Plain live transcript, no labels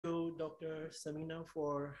Samina,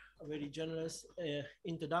 for a very generous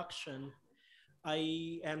introduction.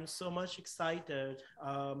 I am so much excited.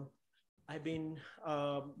 I've been,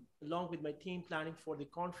 along with my team, planning for the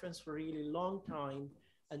conference for a really long time.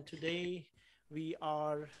 And today we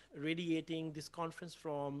are radiating this conference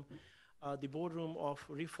from the boardroom of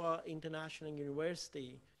Rifa International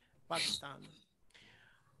University, Pakistan.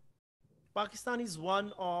 Pakistan is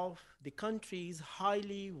one of the countries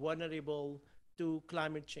highly vulnerable to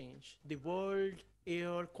climate change. The World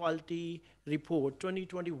Air Quality Report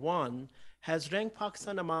 2021 has ranked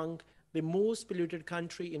Pakistan among the most polluted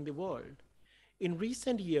country in the world. In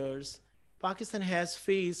recent years, Pakistan has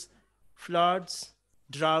faced floods,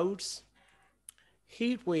 droughts,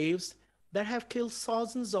 heat waves that have killed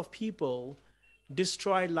thousands of people,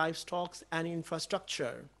 destroyed livestock and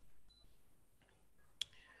infrastructure.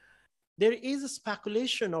 There is a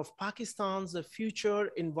speculation of Pakistan's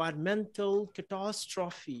future environmental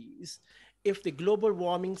catastrophes if the global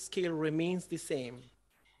warming scale remains the same.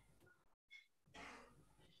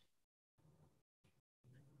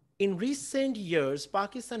 In recent years,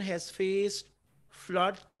 Pakistan has faced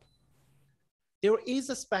flood. There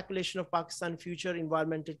is a speculation of Pakistan's future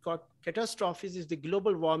environmental catastrophes if the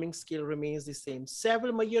global warming scale remains the same.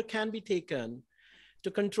 Several measures can be taken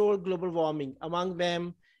to control global warming. Among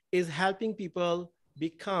them is helping people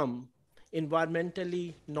become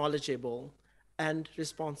environmentally knowledgeable and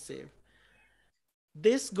responsive.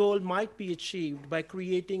 This goal might be achieved by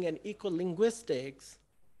creating an ecolinguistics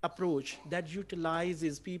approach that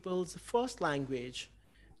utilizes people's first language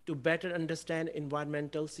to better understand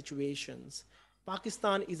environmental situations.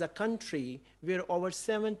 Pakistan is a country where over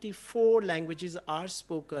 74 languages are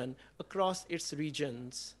spoken across its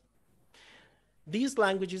regions. These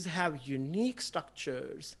languages have unique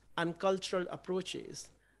structures and cultural approaches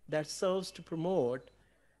that serves to promote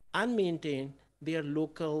and maintain their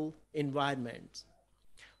local environments.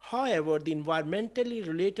 However, the environmentally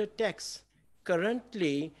related texts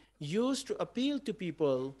currently used to appeal to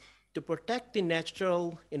people to protect the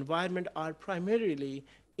natural environment are primarily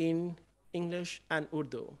in English and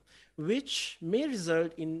Urdu, which may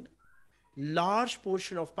result in large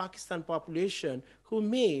portion of Pakistan population who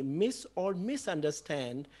may miss or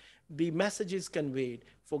misunderstand the messages conveyed.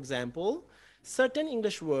 For example, certain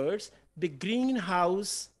English words, the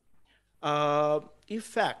greenhouse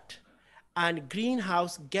effect and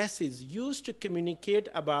greenhouse gases used to communicate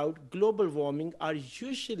about global warming are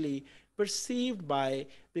usually perceived by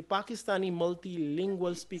the Pakistani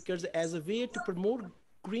multilingual speakers as a way to promote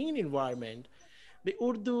green environment. The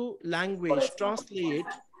Urdu language translate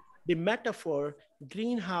the metaphor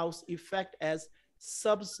greenhouse effect as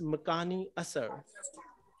subs makani asar,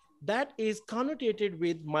 that is connotated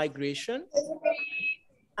with migration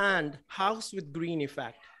and house with green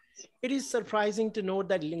effect. It is surprising to note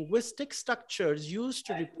that linguistic structures used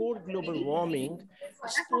to report global warming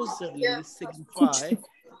supposedly signify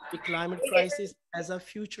the climate crisis as a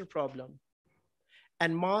future problem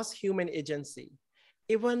and mass human agency.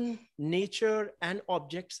 Even nature and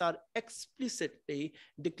objects are explicitly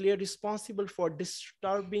declared responsible for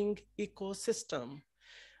disturbing ecosystem.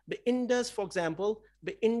 The Indus, for example,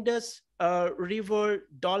 the Indus River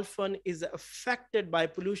dolphin is affected by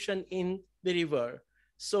pollution in the river.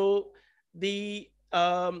 So the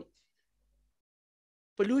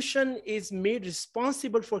pollution is made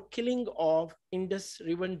responsible for killing of Indus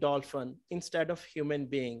River dolphin instead of human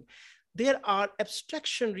being. There are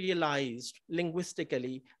abstraction realized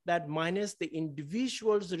linguistically that minus the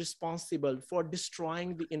individuals responsible for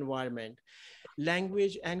destroying the environment.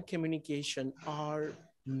 Language and communication are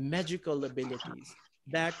magical abilities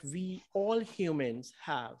that we all humans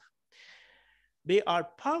have. They are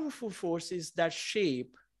powerful forces that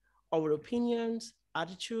shape our opinions,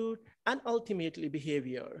 attitude, and ultimately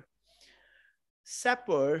behavior.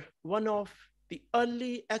 Sapper, one of the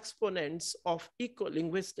early exponents of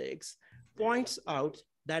ecolinguistics, points out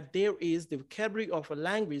that there is the vocabulary of a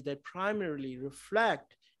language that primarily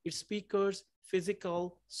reflect its speaker's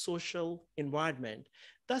physical, social environment.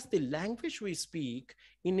 Thus, the language we speak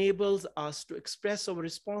enables us to express our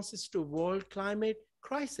responses to world climate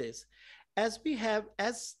crisis. As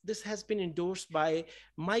this has been endorsed by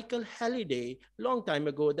Michael Halliday long time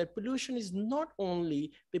ago, that pollution is not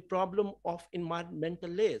only the problem of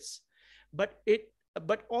environmentalists,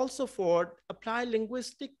 but also for applied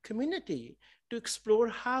linguistic community to explore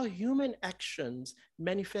how human actions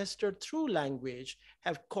manifested through language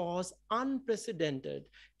have caused unprecedented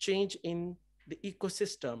change in the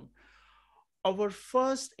ecosystem. Our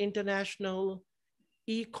first international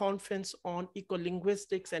e-conference on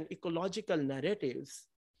ecolinguistics and ecological narratives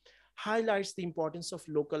highlights the importance of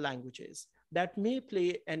local languages. that may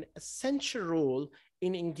play an essential role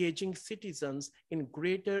in engaging citizens in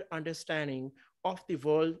greater understanding of the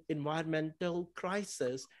world environmental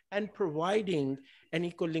crisis and providing an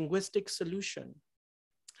ecolinguistic solution.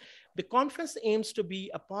 The conference aims to be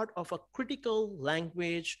a part of a critical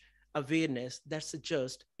language awareness that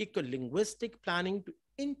suggests ecolinguistic planning to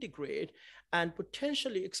integrate and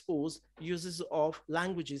potentially expose uses of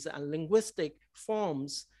languages and linguistic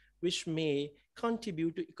forms which may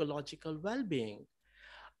contribute to ecological well-being.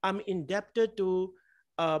 I'm indebted to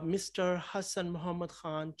Mr. Hassan Muhammad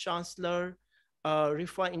Khan, Chancellor,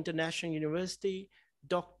 Rifa International University,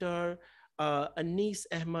 Dr. Anis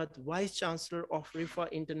Ahmad, Vice Chancellor of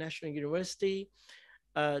Rifa International University,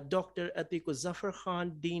 Dr. Atiku Zafar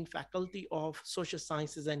Khan, Dean Faculty of Social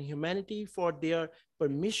Sciences and Humanity, for their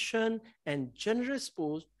permission and generous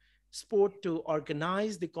support to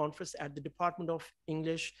organize the conference at the Department of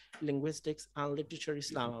English, Linguistics and Literature,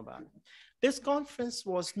 Islamabad. This conference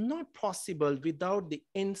was not possible without the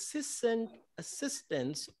incessant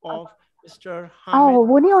assistance of Mr. Hamid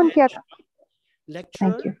वो नहीं on किया Hussain, था.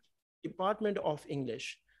 lecturer, Thank you. Department of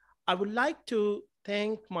English. I would like to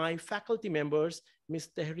thank my faculty members, Ms.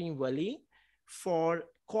 Tehreem Wali, for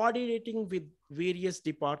coordinating with various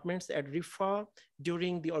departments at RIFA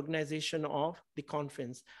during the organization of the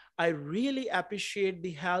conference. I really appreciate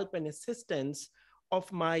the help and assistance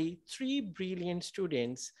of my three brilliant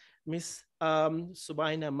students, Ms.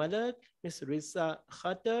 Subaina Malak, Ms. Risa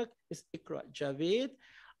Khatak, Ms. Ikra Javed.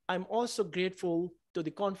 I'm also grateful to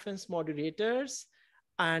the conference moderators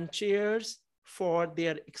and chairs for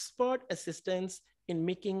their expert assistance in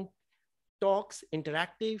making talks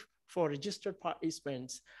interactive for registered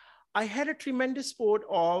participants. I had a tremendous support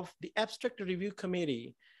of the Abstract Review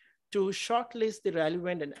Committee to shortlist the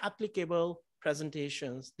relevant and applicable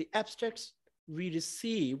presentations. The abstracts we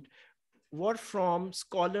received were from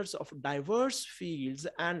scholars of diverse fields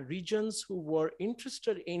and regions who were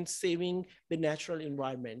interested in saving the natural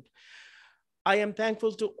environment. I am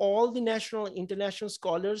thankful to all the national and international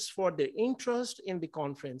scholars for their interest in the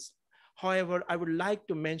conference. However, I would like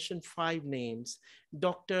to mention 5 names: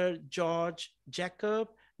 Dr. George Jacob,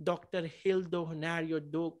 Dr. Hildo Honario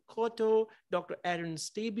do Coto, Dr. Aaron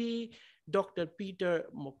Steby, Dr. Peter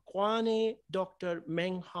Mokwane, Dr.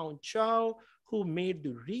 Meng Hao Chao, who made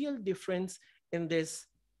the real difference in this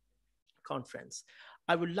conference.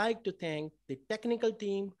 I would like to thank the technical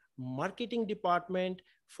team, marketing department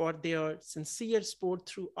for their sincere support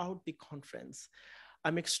throughout the conference.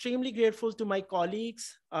 I'm extremely grateful to my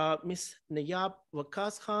colleagues, Ms. Nayab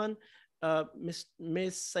Waqas Khan, Ms.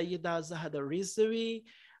 Sayyida Zahada Rizvi,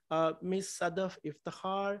 Ms. Sadaf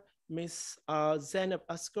Iftikhar, Ms. Zainab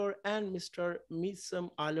Askar, and Mr. Misam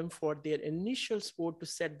Alam for their initial support to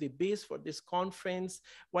set the base for this conference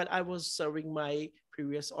while I was serving my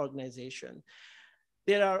previous organization.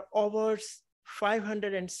 There are over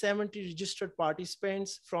 570 registered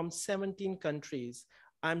participants from 17 countries.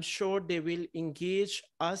 I'm sure they will engage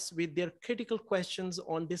us with their critical questions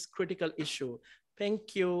on this critical issue.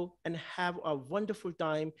 Thank you and have a wonderful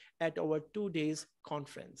time at our 2 days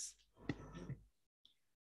conference.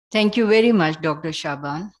 Thank you very much, Dr.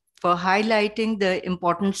 Shaban, for highlighting the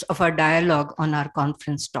importance of our dialogue on our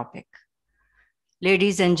conference topic.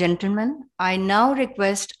 Ladies and gentlemen, I now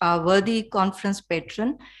request our worthy conference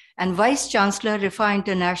patron and Vice Chancellor, Rifa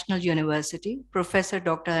International University, Professor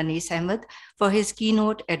Dr. Anis Ahmed, for his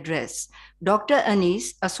keynote address. Dr.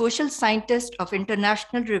 Anis, a social scientist of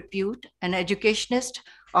international repute and educationist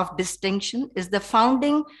of distinction, is the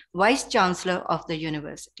founding Vice Chancellor of the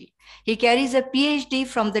university. He carries a PhD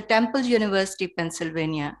from the Temple University,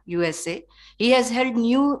 Pennsylvania, USA. He has held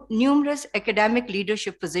numerous academic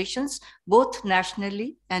leadership positions, both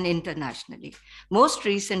nationally and internationally. Most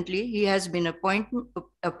recently, he has been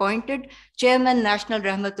appointed Chairman, National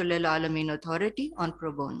Rahmatullah Alameen Authority on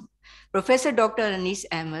Pro Bono. Professor Dr. Anis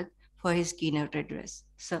Ahmed for his keynote address.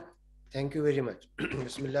 Sir. Thank you very much.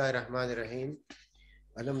 Bismillah ar-Rahman ar-Rahim.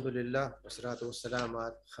 Alhamdulillah, wassalatu wassalamu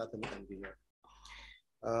ala khatam al-anbiya.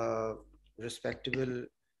 Respectable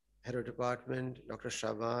Head of Department, Dr.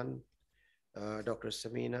 Shaban, Dr.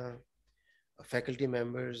 Samina, faculty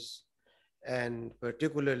members, and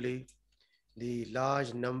particularly the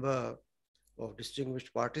large number of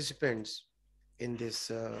distinguished participants in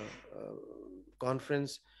this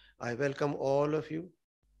conference. I welcome all of you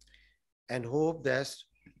and hope that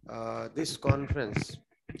this conference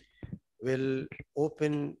will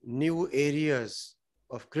open new areas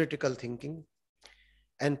of critical thinking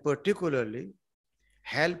and particularly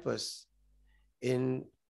help us in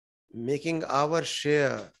making our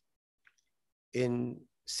share in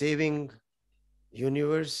saving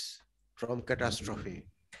universe from catastrophe.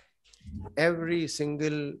 every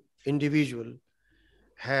single individual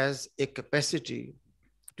has a capacity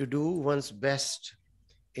to do one's best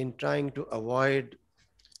in trying to avoid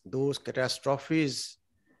those catastrophes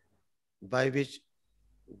by which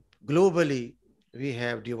globally we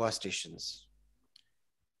have devastations.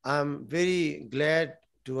 I'm very glad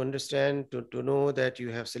to understand, to know that you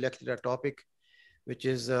have selected a topic which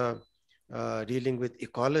is dealing with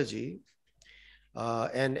ecology.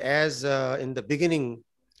 And as in the beginning,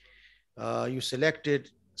 you selected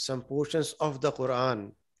some portions of the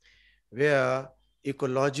Quran where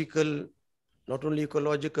ecological, not only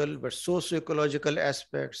ecological, but socio-ecological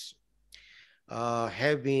aspects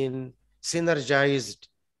have been synergized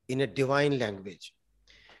in a divine language.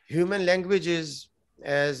 Human language is,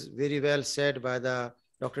 as very well said by the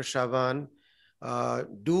Dr. Shaban,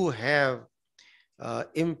 do have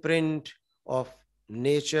imprint of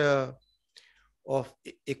nature, of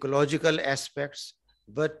ecological aspects,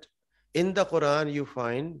 but in the Quran you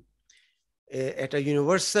find at a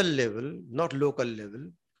universal level, not local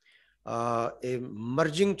level, a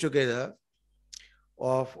merging together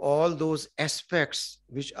of all those aspects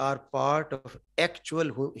which are part of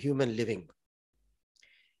actual human living.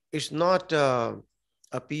 It's not a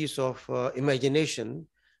piece of imagination,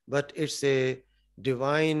 but it's a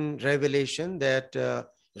divine revelation that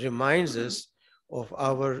reminds us of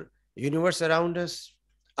our universe around us,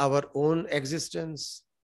 our own existence,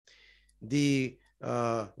 the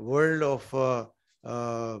world of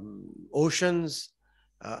oceans.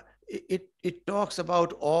 It talks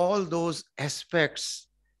about all those aspects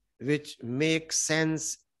which make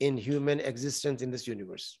sense in human existence in this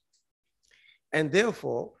universe. And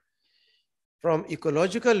therefore, from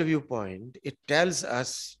ecological viewpoint, it tells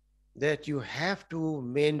us that you have to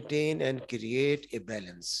maintain and create a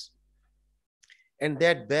balance. And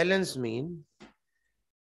that balance means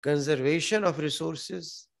conservation of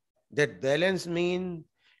resources. That balance means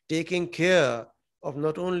taking care of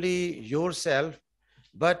not only yourself,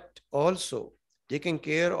 but also taking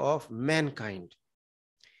care of mankind.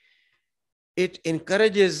 It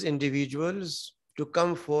encourages individuals to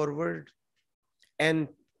come forward and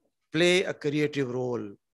play a creative role,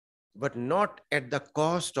 but not at the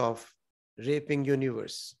cost of raping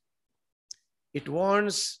universe. It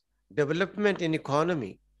wants development in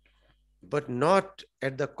economy, but not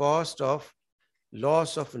at the cost of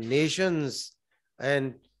loss of nations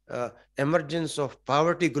and emergence of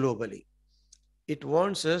poverty globally. It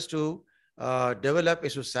wants us to develop a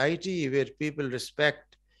society where people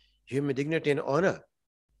respect human dignity and honor.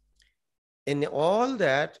 In all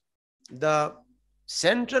that, the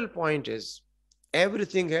central point is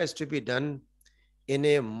everything has to be done in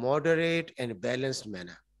a moderate and balanced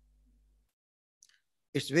manner.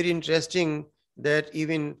 It's very interesting that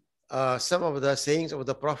even some of the sayings of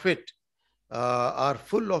the Prophet are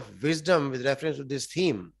full of wisdom with reference to this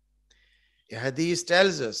theme. A hadith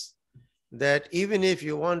tells us that even if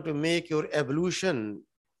you want to make your ablution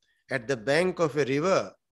at the bank of a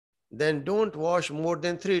river, then don't wash more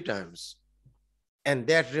than 3 times. And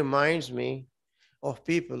that reminds me of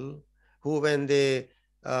people who, when they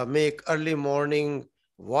make early morning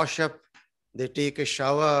wash up, they take a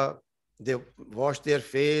shower, they wash their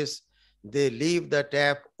face, they leave the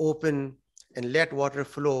tap open and let water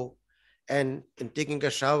flow. And in taking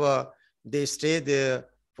a shower, they stay there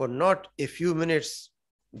for not a few minutes,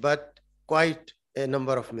 but quite a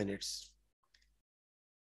number of minutes.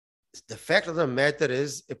 The fact of the matter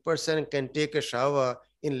is, a person can take a shower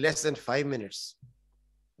in less than 5 minutes.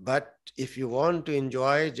 But if you want to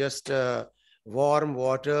enjoy just warm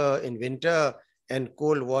water in winter and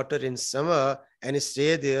cold water in summer and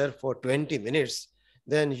stay there for 20 minutes,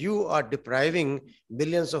 then you are depriving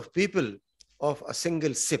millions of people of a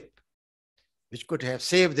single sip, which could have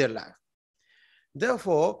saved their life.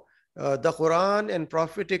 Therefore, the Quran and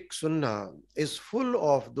prophetic Sunnah is full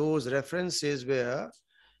of those references where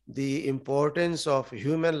the importance of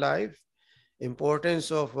human life,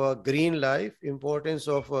 importance of green life, importance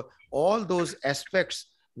of all those aspects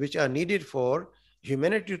which are needed for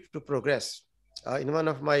humanity to progress. In one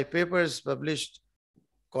of my papers published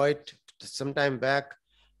quite some time back,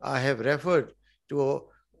 I have referred to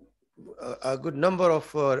a good number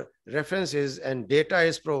of references, and data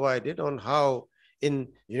is provided on how in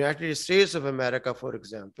United States of America, for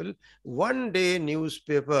example, one day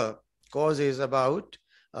newspaper causes about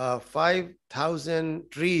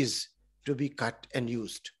 5,000 trees to be cut and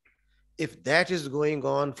used. If that is going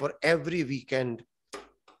on for every weekend,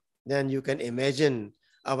 then you can imagine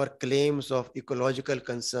our claims of ecological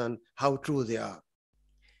concern, how true they are.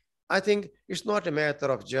 I think it's not a matter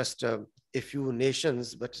of just a few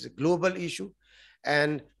nations, but it's a global issue.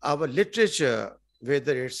 And our literature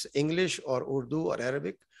whether it's English or Urdu or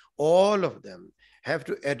Arabic, all of them have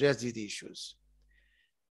to address these issues.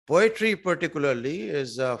 Poetry particularly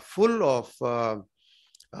is full of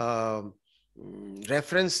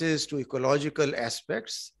references to ecological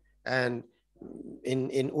aspects, and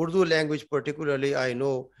in Urdu language particularly, I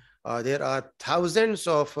know there are thousands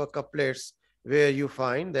of couplets where you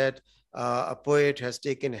find that a poet has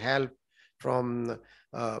taken help from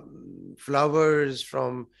flowers,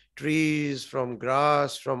 from trees, from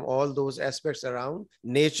grass, from all those aspects around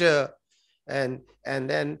nature, and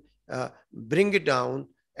then bring it down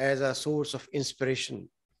as a source of inspiration.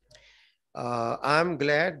 I'm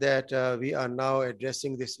glad that we are now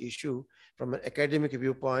addressing this issue from an academic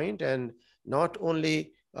viewpoint, and not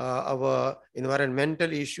only our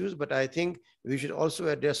environmental issues, but I think we should also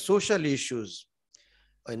address social issues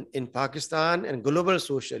in Pakistan and global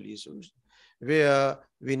social issues, where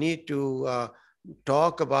we need to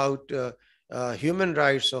talk about human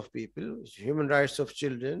rights of people, human rights of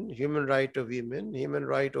children, human right of women, human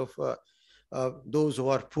right of those who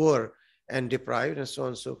are poor and deprived, and so on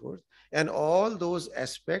and so forth. And all those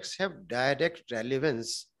aspects have direct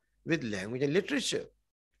relevance with language and literature.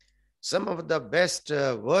 Some of the best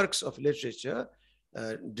works of literature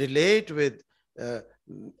relate with uh,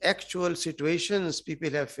 actual situations people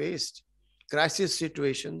have faced, crisis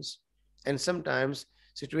situations, and sometimes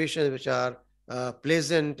situations which are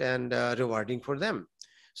pleasant and rewarding for them.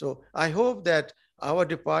 So I hope that our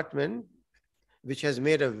department, which has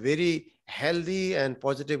made a very healthy and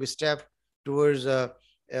positive step towards uh,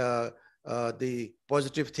 the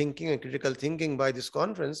positive thinking and critical thinking by this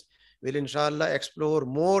conference, will inshallah explore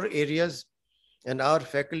more areas, and our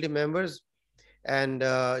faculty members and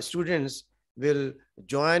students will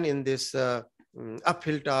join in this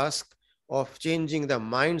uphill task of changing the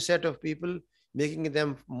mindset of people, making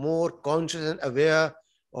them more conscious and aware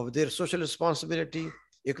of their social responsibility,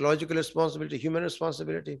 ecological responsibility, human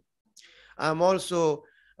responsibility. I'm also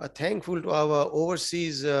thankful to our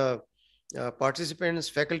overseas participants,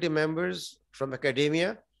 faculty members from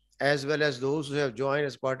academia, as well as those who have joined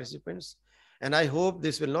as participants. And I hope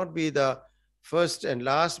this will not be the first and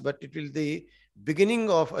last, but it will be the beginning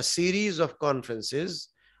of a series of conferences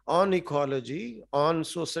on ecology, on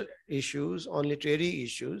social issues, on literary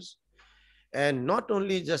issues, and not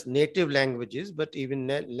only just native languages, but even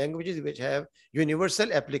languages which have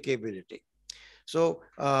universal applicability. So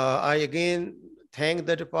I again thank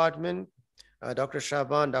the department, Dr.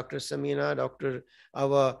 Shaban, Dr. Samina, Dr.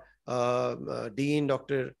 our Dean,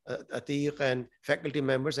 Dr. Atiq, and faculty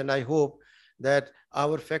members. And I hope that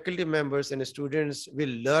our faculty members and students will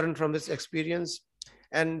learn from this experience,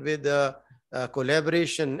 and with the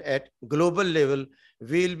collaboration at global level,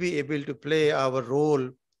 we'll be able to play our role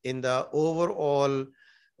in the overall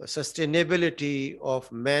sustainability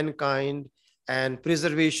of mankind and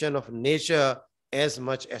preservation of nature as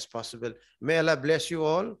much as possible. May Allah bless you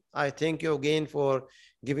all. I thank you again for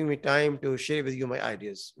giving me time to share with you my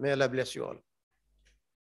ideas. May Allah bless you all.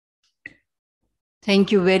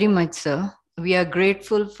 Thank you very much, sir. We are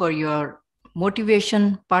grateful for your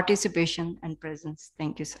motivation, participation, and presence.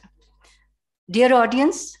 Thank you, sir. Dear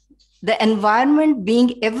audience, the environment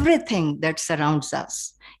being everything that surrounds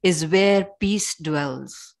us is where peace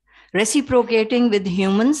dwells, reciprocating with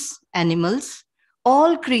humans, animals,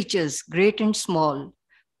 all creatures, great and small,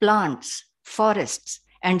 plants, forests,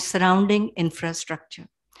 and surrounding infrastructure.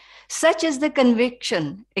 Such is the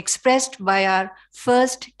conviction expressed by our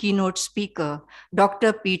first keynote speaker,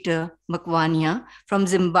 Dr. Peter Mukwania from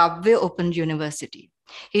Zimbabwe Open University.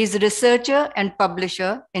 He is a researcher and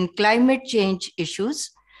publisher in climate change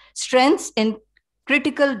issues, strengths in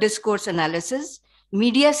critical discourse analysis,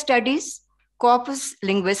 media studies, corpus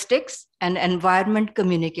linguistics, and environment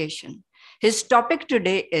communication. His topic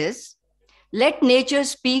today is Let Nature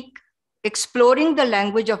Speak, Exploring the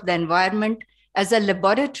Language of the Environment as a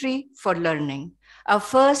Laboratory for Learning. Our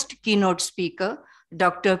first keynote speaker,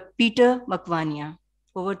 Dr. Peter Mukwania.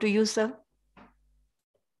 Over to you, sir.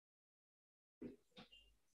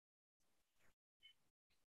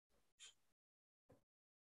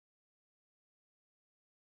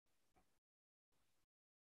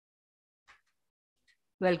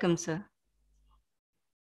 Welcome, sir.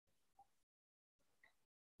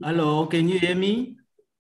 Hello, can you hear me?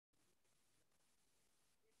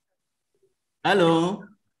 Hello?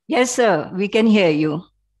 Yes, sir, we can hear you.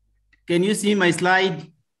 Can you see my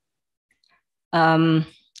slide?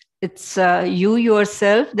 It's you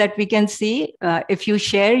yourself that we can see. If you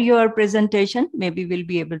share your presentation, maybe we'll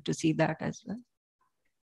be able to see that as well.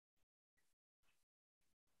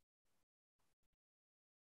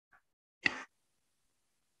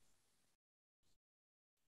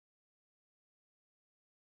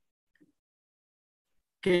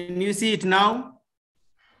 Can you see it now?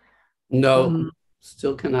 No,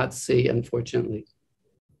 still cannot see, unfortunately.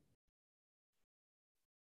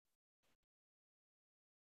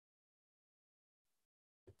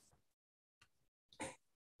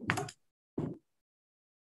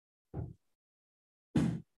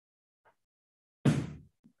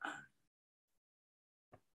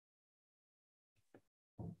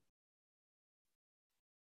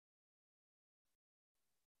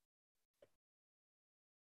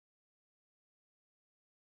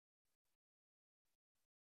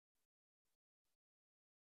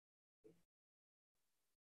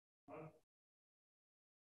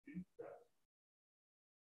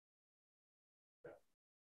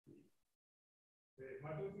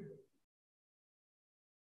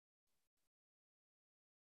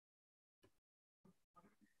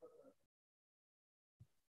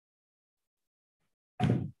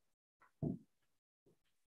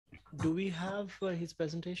 Do we have his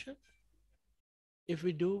presentation? If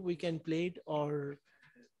we do, we can play it, or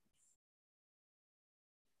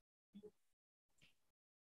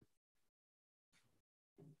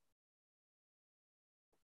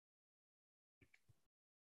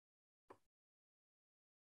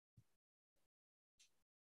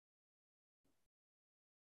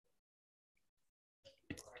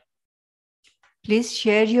Please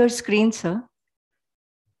share your screen, sir.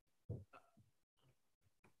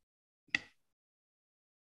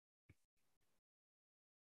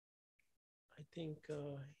 I think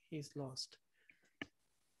he's lost.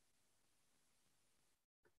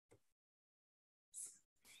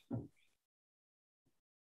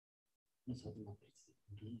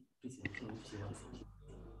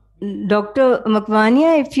 Dr.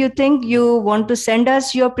 Makwania, if you think you want to send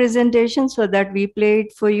us your presentation so that we play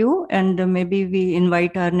it for you, and maybe we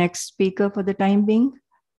invite our next speaker for the time being.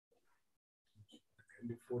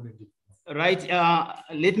 Right.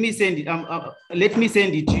 Let me send it. Let me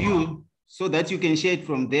send it to you so that you can share it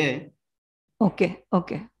from there. Okay.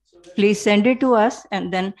 Okay. Please send it to us,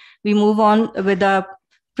 and then we move on with our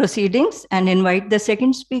proceedings and invite the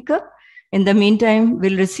second speaker. In the meantime,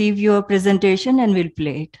 we'll receive your presentation and we'll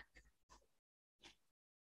play it.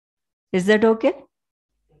 Is that okay?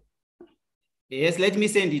 Yes, let me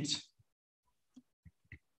send it.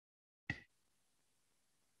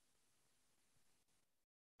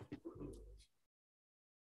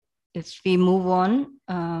 If we move on.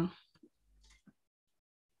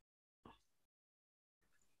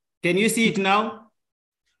 Can you see it now?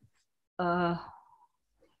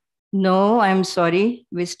 No, I'm sorry.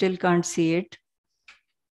 We still can't see it.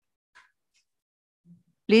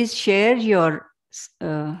 Please share your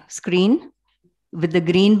screen with the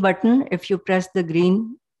green button. If you press the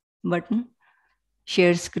green button,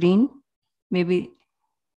 share screen, maybe.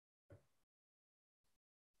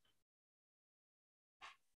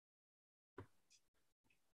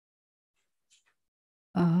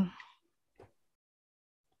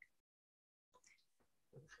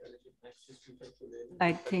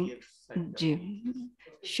 I think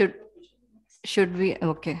should we?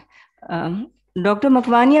 Okay. Dr.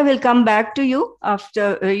 Makwania will come back to you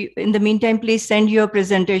after. In the meantime, please send your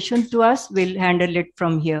presentation to us. We'll handle it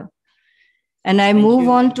from here. And I move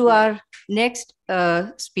on to our next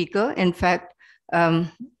speaker. In fact,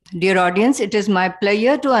 dear audience, it is my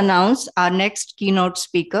pleasure to announce our next keynote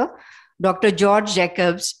speaker, Dr. George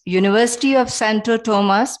Jacobs, University of Santo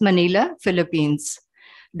Tomas, Manila, Philippines.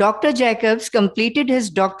 Dr. Jacobs completed his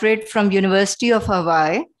doctorate from University of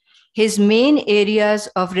Hawaii. His main areas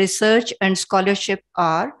of research and scholarship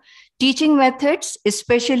are teaching methods,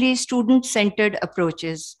 especially student-centered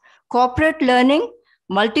approaches, corporate learning,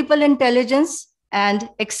 multiple intelligence, and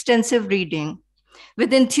extensive reading.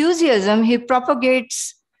 With enthusiasm, he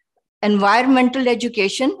propagates environmental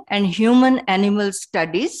education and human-animal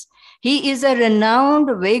studies. He is a renowned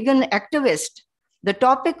vegan activist. The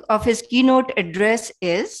topic of his keynote address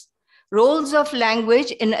is Roles of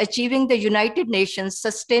Language in Achieving the United Nations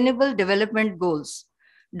Sustainable Development Goals.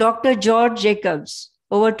 Dr. George Jacobs,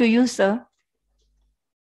 over to you, sir.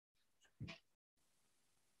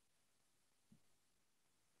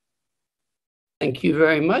 Thank you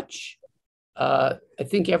very much. I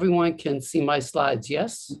think everyone can see my slides,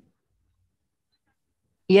 yes?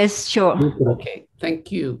 Yes, sure. Okay,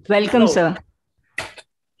 thank you. Welcome, sir.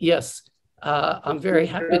 Yes, I'm very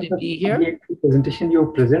happy to be here. Presentation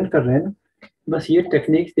जो present कर रहे हैं ना, बस ये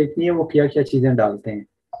techniques देखनी है वो क्या-क्या चीजें डालते हैं,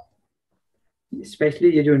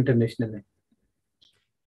 especially ये जो international है.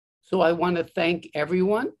 So I want to thank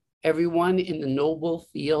everyone in the noble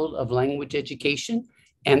field of language education,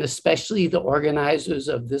 and especially the organizers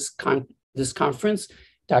of this conference.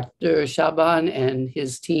 Dr. Shaban and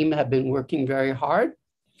his team have been working very hard.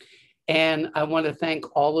 And I want to thank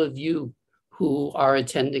all of you who are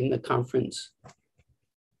attending the conference.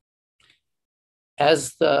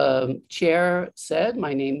 As the chair said,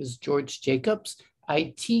 my name is George Jacobs.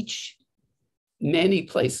 I teach many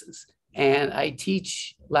places, and I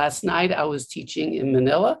teach, last night I was teaching in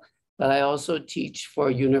Manila, but I also teach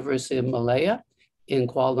for University of Malaya in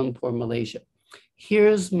Kuala Lumpur, Malaysia.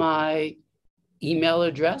 Here's my email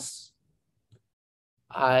address.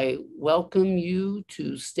 I welcome you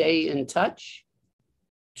to stay in touch,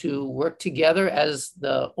 to work together. As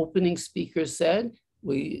the opening speaker said,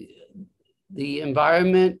 the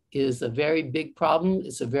environment is a very big problem.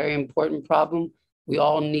 It's a very important problem. We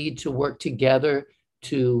all need to work together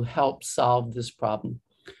to help solve this problem.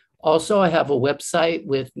 Also, I have a website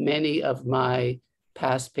with many of my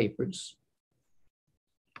past papers.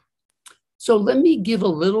 So let me give a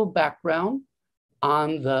little background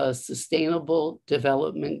on the Sustainable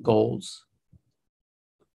Development Goals.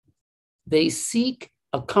 They seek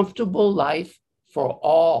a comfortable life for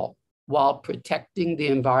all while protecting the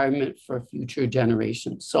environment for future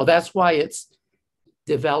generations. So that's why it's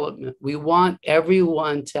development. We want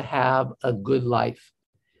everyone to have a good life,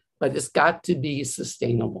 but it's got to be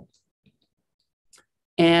sustainable.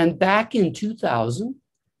 And back in 2000,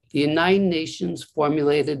 the United Nations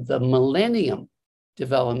formulated the Millennium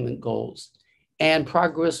Development Goals, and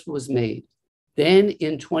progress was made. Then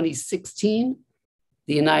in 2016,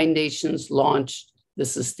 the United Nations launched the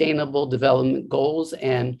Sustainable Development Goals,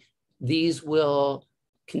 and these will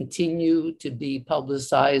continue to be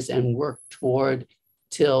publicized and worked toward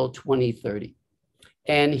till 2030.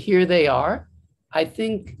 And here they are. I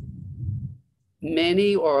think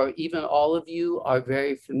many or even all of you are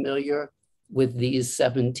very familiar with these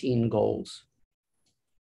 17 goals.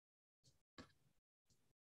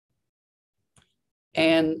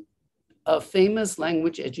 And a famous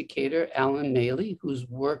language educator, Alan Maley, who's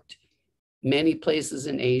worked many places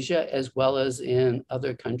in Asia as well as in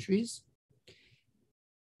other countries,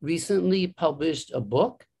 recently published a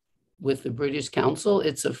book with the British Council.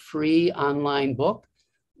 It's a free online book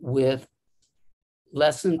with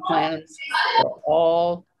lesson plans for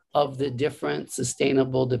all of the different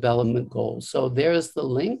sustainable development goals. So there's the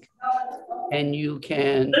link, and you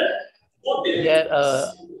can get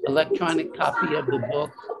an electronic copy of the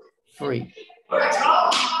book free.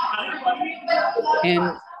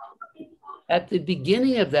 And at the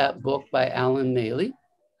beginning of that book by Alan Maley,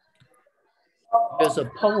 there's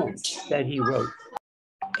a poem that he wrote.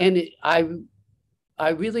 And I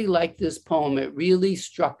really like this poem. It really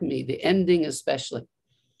struck me, the ending especially.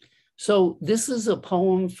 So this is a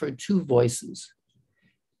poem for two voices.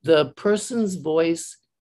 The person's voice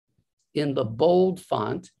in the bold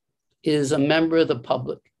font is a member of the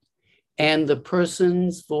public, and the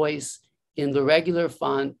person's voice in the regular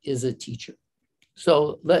font is a teacher.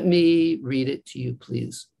 So let me read it to you,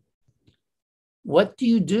 please. What do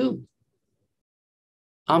you do?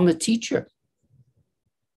 I'm a teacher.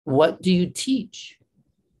 What do you teach?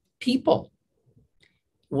 People.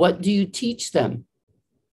 What do you teach them?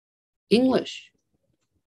 English.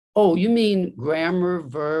 Oh, you mean grammar,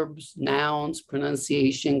 verbs, nouns,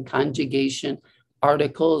 pronunciation, conjugation,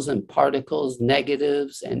 articles and particles,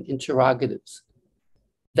 negatives and interrogatives.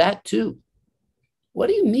 That too. What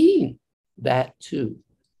do you mean, that too?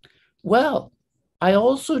 Well, I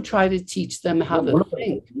also try to teach them how to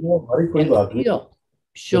think and feel,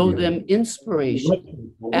 show them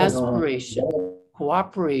inspiration, aspiration,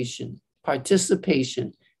 cooperation,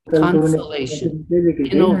 participation, consolation,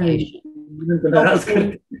 innovation.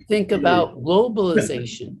 Think about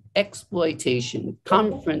globalization, exploitation,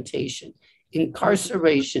 confrontation,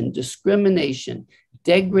 incarceration, discrimination,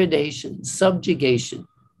 degradation, subjugation,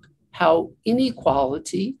 how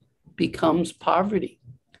inequality becomes poverty,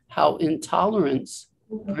 how intolerance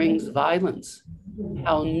brings violence,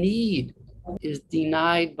 how need is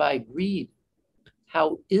denied by greed,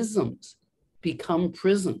 how isms become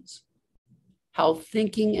prisons, how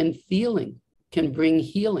thinking and feeling can bring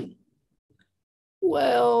healing.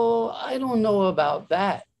 Well, I don't know about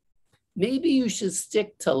that. Maybe you should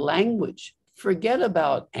stick to language. Forget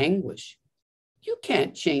about anguish. You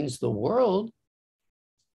can't change the world.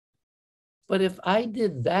 But if I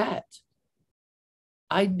did that,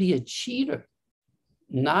 I'd be a cheater,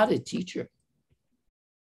 not a teacher.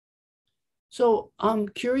 So I'm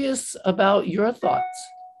curious about your thoughts.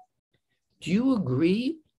 Do you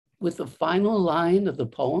agree with the final line of the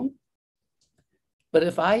poem? But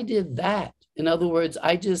if I did that, in other words,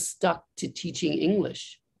 I just stuck to teaching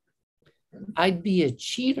English, I'd be a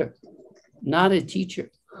cheater, not a teacher.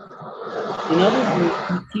 In other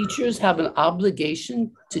words, teachers have an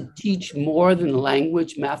obligation to teach more than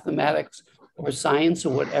language, mathematics, or science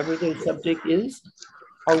or whatever their subject is,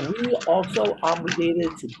 are we also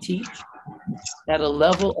obligated to teach at a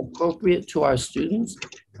level appropriate to our students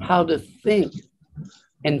how to think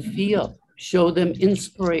and feel, show them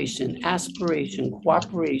inspiration, aspiration,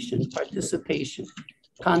 cooperation, participation,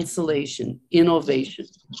 consolation, innovation?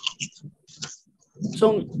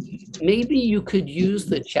 So maybe you could use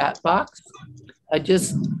the chat box. I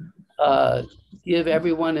just give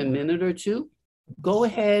everyone a minute or two. Go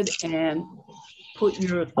ahead and put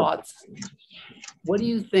your thoughts. What do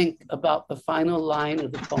you think about the final line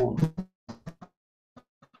of the poem?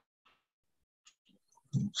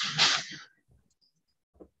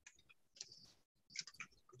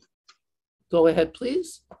 Go ahead,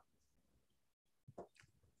 please.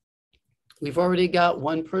 We've already got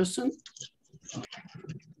one person.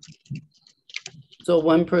 So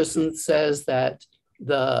one person says that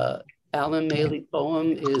the Alan Maley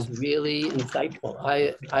poem is really insightful.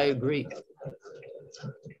 I agree.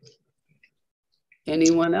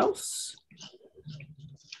 Anyone else?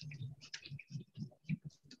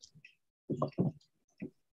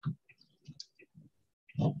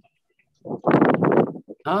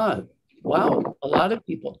 Ah, wow, a lot of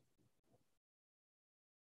people.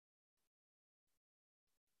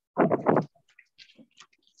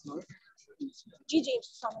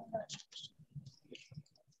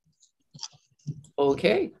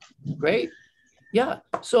 Okay, great. Yeah,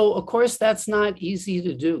 so of course that's not easy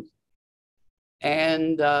to do.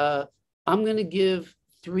 And I'm going to give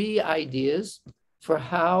 3 ideas for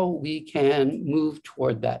how we can move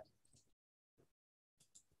toward that.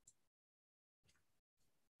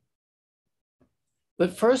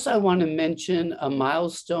 But first, I want to mention a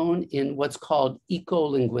milestone in what's called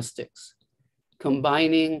ecolinguistics,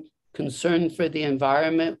 combining concern for the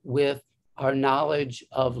environment with our knowledge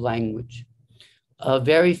of language. A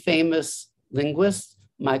very famous linguist,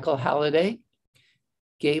 Michael Halliday,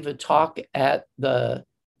 gave a talk at the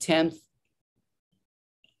 10th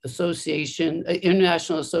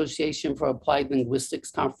International Association for Applied Linguistics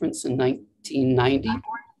Conference in 1990.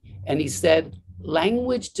 And he said,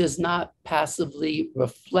 language does not passively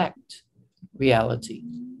reflect reality.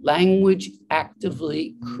 Language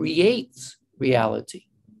actively creates reality.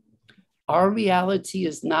 Our reality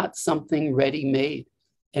is not something ready-made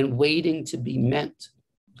and waiting to be meant.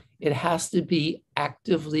 It has to be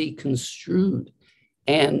actively construed,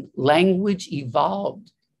 and language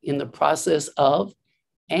evolved in the process of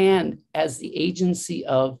and as the agency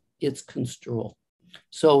of its construal.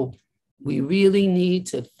 So we really need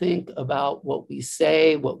to think about what we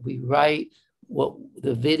say, what we write, what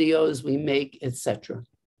the videos we make, etc.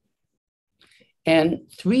 And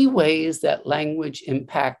 3 ways that language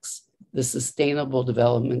impacts the Sustainable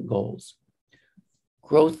Development Goals.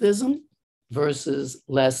 Growthism versus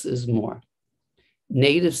less is more.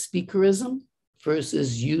 Native speakerism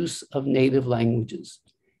versus use of native languages.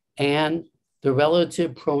 And the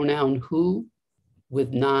relative pronoun who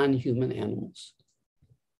with non-human animals.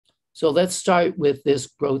 So let's start with this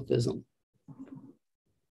growthism.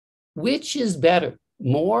 Which is better,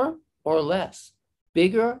 more or less,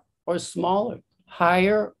 bigger or smaller,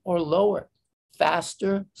 higher or lower,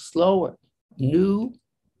 faster, slower, new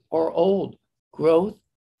or old, growth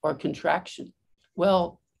or contraction?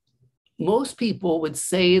 Well, most people would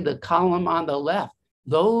say the column on the left,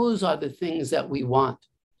 those are the things that we want.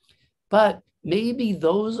 But maybe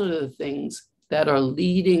those are the things that are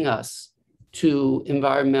leading us to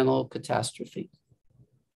environmental catastrophe.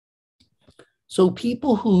 So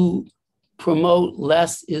people who promote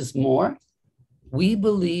less is more, we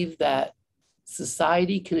believe that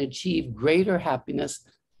society can achieve greater happiness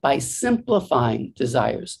by simplifying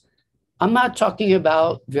desires. I'm not talking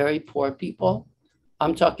about very poor people.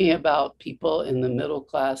 I'm talking about people in the middle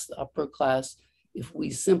class, the upper class. If we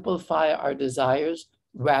simplify our desires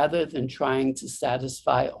rather than trying to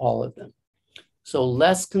satisfy all of them. So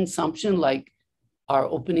less consumption, like our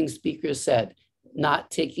opening speaker said,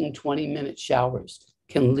 not taking 20-minute showers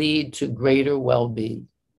can lead to greater well-being.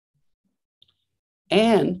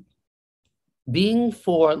 And being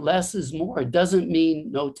for less is more doesn't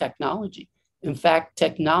mean no technology. In fact,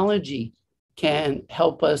 technology can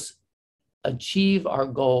help us achieve our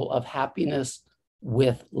goal of happiness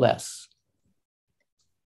with less.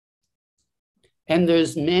 And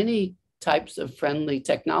there's many types of friendly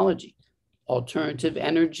technology, alternative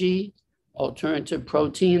energy, alternative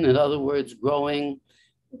protein, in other words, growing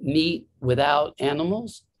meat without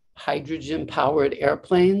animals, hydrogen-powered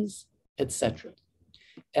airplanes, etc.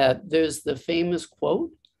 There's the famous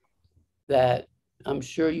quote that I'm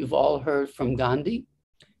sure you've all heard from Gandhi.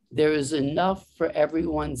 There is enough for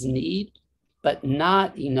everyone's need, but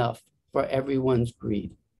not enough for everyone's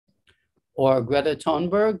greed. or Greta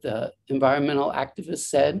Thunberg, the environmental activist,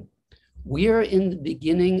 said, we're in the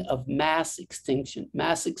beginning of mass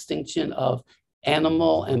extinction of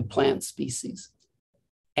animal and plant species.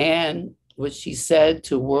 And what she said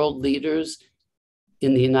to world leaders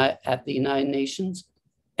at the United Nations,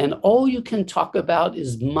 and all you can talk about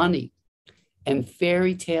is money and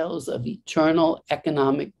fairy tales of eternal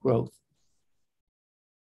economic growth.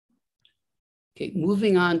 Okay,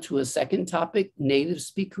 moving on to a second topic, native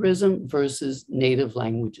speakerism versus native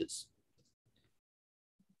languages.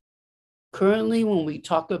 Currently, when we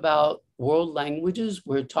talk about world languages,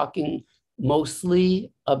 we're talking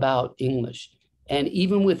mostly about English. And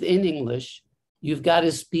even within English, you've got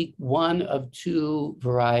to speak one of two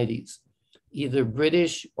varieties, either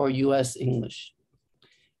British or US English.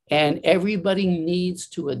 And everybody needs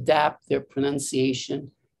to adapt their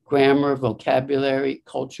pronunciation, grammar, vocabulary,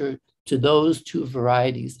 culture to those two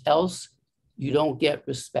varieties. Else, you don't get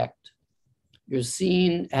respect. You're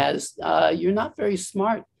seen as, you're not very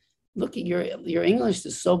smart. Look at your English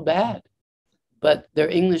is so bad, but their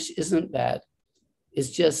English isn't bad. It's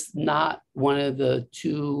just not one of the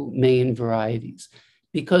two main varieties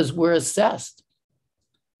because we're assessed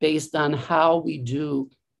based on how we do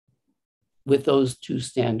with those two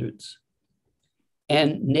standards.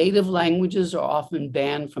 And native languages are often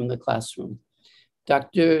banned from the classroom.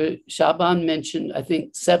 Dr. Shaban mentioned, I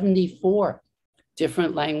think, 74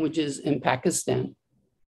 different languages in Pakistan.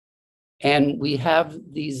 And we have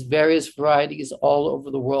these various varieties all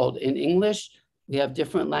over the world. In English, we have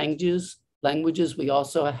different languages. We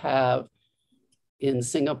also have, in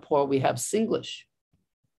Singapore, we have Singlish.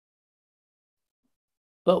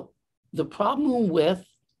 But the problem with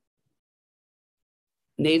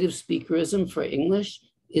native speakerism for English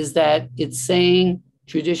is that it's saying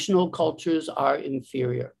traditional cultures are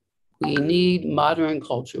inferior. We need modern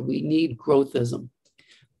culture. We need growthism.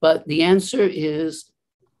 But the answer is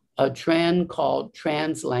a trend called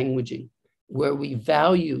translanguaging, where we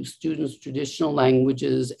value students' traditional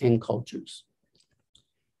languages and cultures.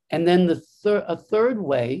 And then a third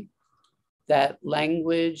way that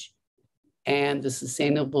language and the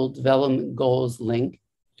Sustainable Development Goals link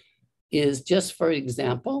is just, for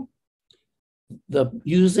example,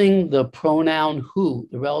 using the pronoun who,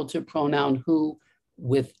 the relative pronoun who,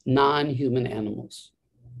 with non-human animals.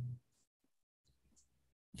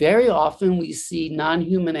 Very often we see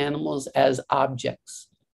non-human animals as objects,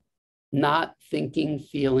 not thinking,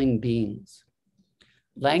 feeling beings.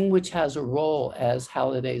 Language has a role, as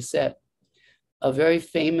Halliday said. A very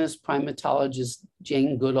famous primatologist,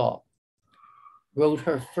 Jane Goodall, wrote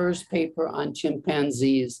her first paper on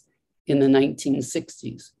chimpanzees in the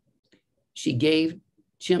 1960s. She gave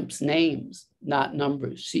chimps names, not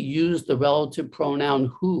numbers. She used the relative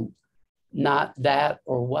pronoun who, not that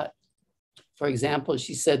or what. For example,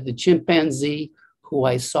 she said, the chimpanzee who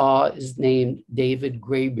I saw is named David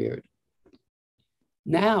Graybeard.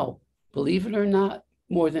 Now, believe it or not,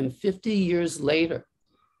 more than 50 years later,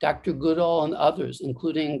 Dr. Goodall and others,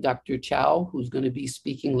 including Dr. Chow, who's going to be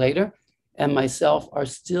speaking later, and myself are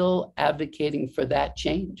still advocating for that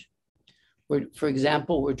change. For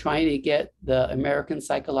example, we're trying to get the American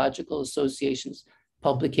Psychological Association's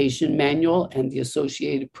publication manual and the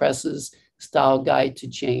Associated Press's style guide to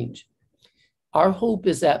change. Our hope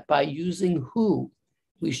is that by using who,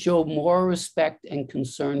 we show more respect and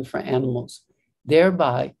concern for animals.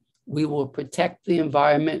 Thereby, we will protect the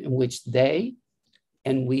environment in which they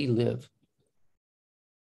and we live.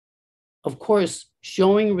 Of course,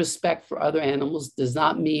 showing respect for other animals does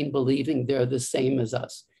not mean believing they're the same as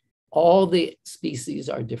us. All the species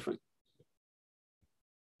are different.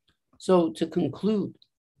 So to conclude,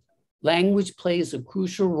 language plays a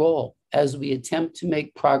crucial role as we attempt to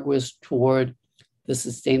make progress toward the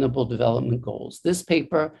Sustainable Development Goals. This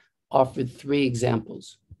paper offered 3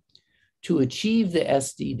 examples. To achieve the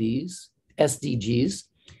SDGs,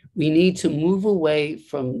 we need to move away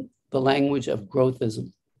from the language of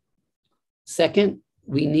growthism. Second,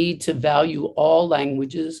 we need to value all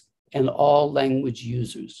languages and all language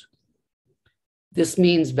users. This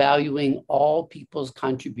means valuing all people's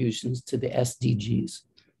contributions to the SDGs.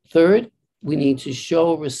 Third, we need to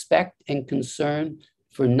show respect and concern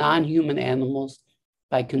for non-human animals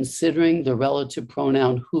by considering the relative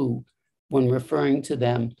pronoun who when referring to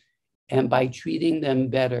them and by treating them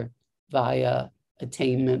better via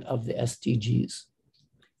attainment of the SDGs.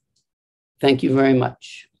 Thank you very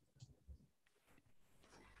much.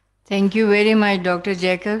 Thank you very much, Dr.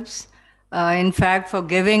 Jacobs. In fact, for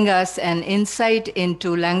giving us an insight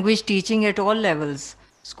into language teaching at all levels,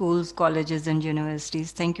 schools, colleges, and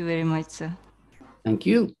universities. Thank you very much, sir. Thank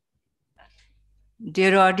you.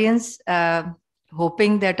 Dear audience,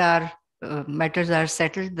 hoping that our matters are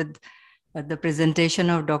settled with the presentation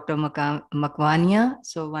of Dr. Makwania.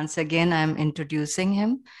 So once again, I'm introducing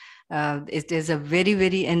him. It is a very,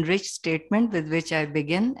 very enriched statement with which I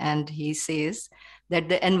begin. And he says that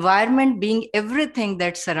the environment, being everything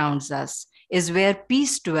that surrounds us, is where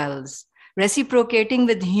peace dwells, reciprocating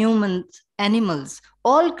with humans, animals,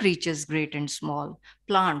 all creatures great and small,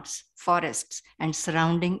 plants, forests, and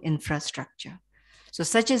surrounding infrastructure. So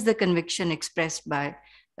such is the conviction expressed by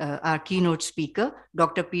our keynote speaker,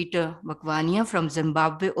 Dr. Peter Makwania from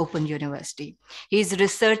Zimbabwe Open University. He is a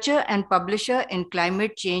researcher and publisher in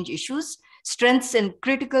climate change issues, strengths in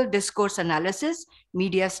critical discourse analysis,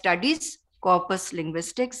 media studies, corpus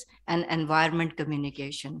linguistics, and environment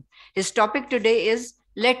communication. His topic today is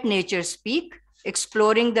Let Nature Speak,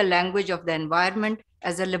 exploring the language of the environment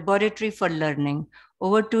as a laboratory for learning.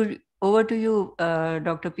 Over to you,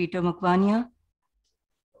 Dr. Peter Makwania.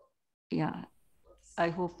 Yeah. I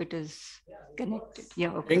hope it is connected.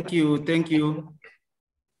 Yeah. Okay. Thank you. Thank you.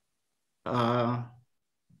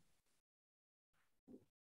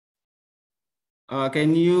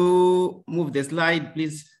 Can you move the slide,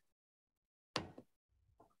 please?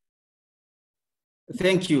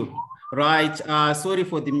 Thank you. Right. Sorry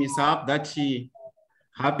for the mishap that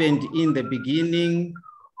happened in the beginning.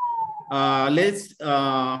 My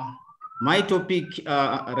topic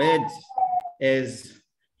read as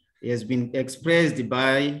has been expressed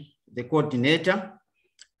by the coordinator.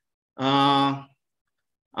 Our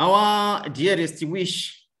dearest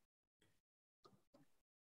wish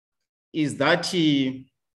is that the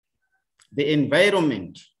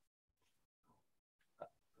environment,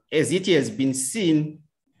 as it has been seen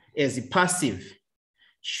as passive,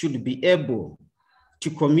 should be able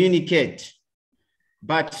to communicate.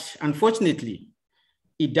 But unfortunately,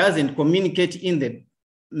 it doesn't communicate in the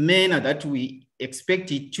manner that we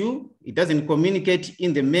expect it to. It doesn't communicate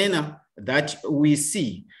in the manner that we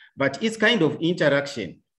see, but its kind of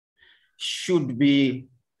interaction should be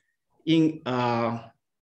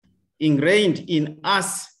ingrained in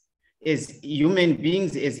us as human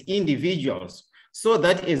beings, as individuals, so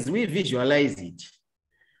that as we visualize it,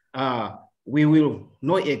 we will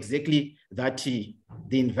know exactly that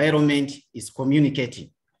the environment is communicating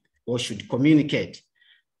or should communicate.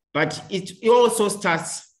 But it also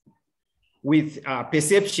starts with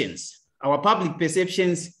perceptions, our public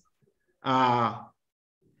perceptions,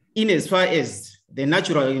 in as far as the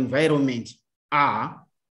natural environment are.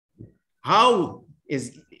 How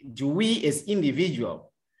do we as individuals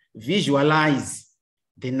visualize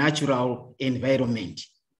the natural environment?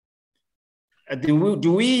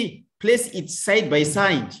 Do we place it side by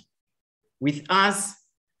side with us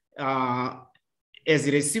as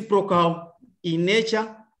reciprocal in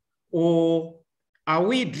nature, or are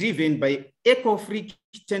we driven by eco-freak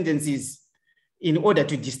tendencies in order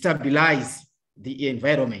to destabilize the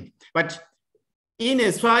environment? But in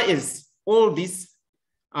as far as all this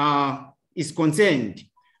is concerned,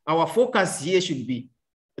 our focus here should be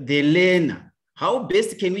the learner. How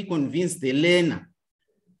best can we convince the learner,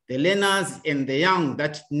 the learners and the young,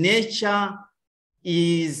 that nature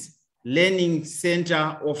is learning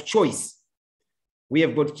center of choice? We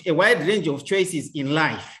have got a wide range of choices in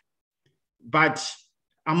life, but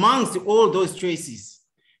amongst all those choices,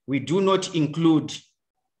 we do not include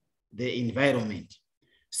the environment.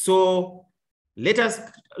 So let us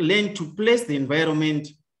learn to place the environment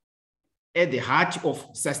at the heart of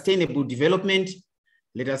sustainable development.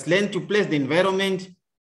 Let us learn to place the environment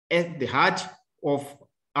at the heart of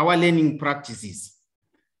our learning practices.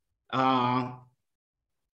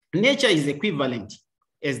 Nature is equivalent,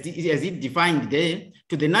 as it defined there,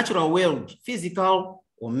 to the natural world, physical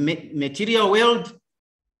or material world.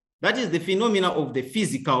 That is the phenomena of the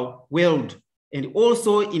physical world, and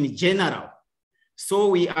also in general. So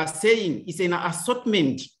we are saying it's an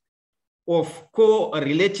assortment of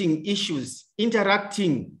correlating issues,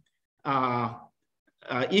 interacting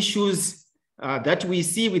issues that we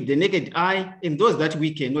see with the naked eye and those that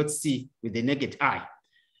we cannot see with the naked eye.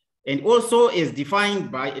 And also, as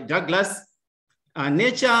defined by Douglas,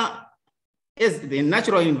 nature as the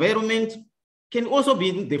natural environment can also be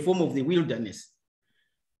in the form of the wilderness,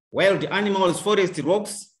 wild animals, forest,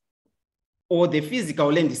 rocks, or the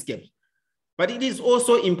physical landscape. But it is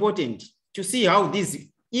also important to see how these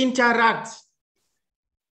interact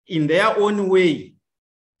in their own way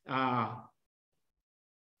to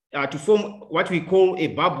form what we call a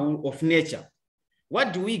bubble of nature.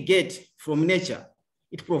 What do we get from nature?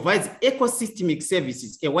 It provides ecosystemic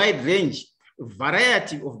services, a wide range,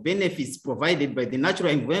 variety of benefits provided by the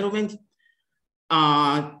natural environment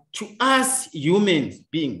to us human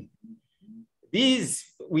beings. These,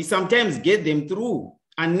 we sometimes get them through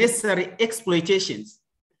unnecessary exploitations.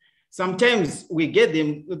 Sometimes we get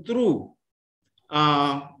them through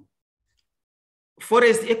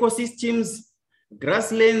forest ecosystems,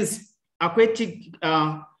 grasslands, aquatic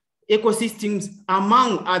ecosystems,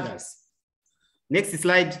 among others. Next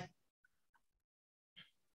slide.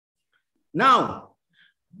 Now,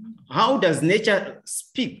 how does nature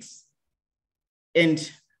speak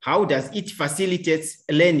and how does it facilitate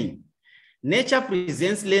learning? Nature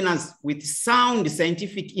presents learners with sound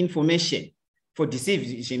scientific information for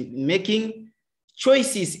decision-making,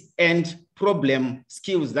 choices, and problem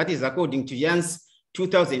skills. That is according to Jans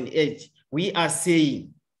 2008. We are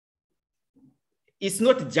saying it's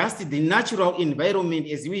not just the natural environment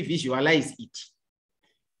as we visualize it.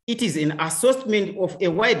 It is an assortment of a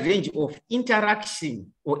wide range of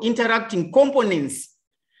interaction or interacting components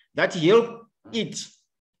that help it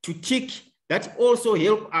to tick, that also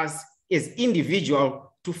help us as individuals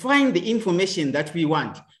to find the information that we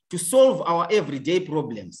want, to solve our everyday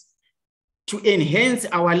problems, to enhance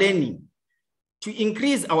our learning, to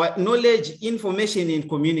increase our knowledge, information, and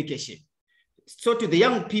communication. So to the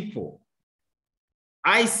young people,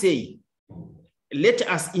 I say, let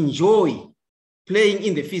us enjoy playing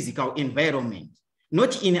in the physical environment,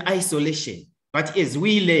 not in isolation, but as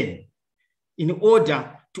we learn, in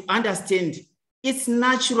order to understand its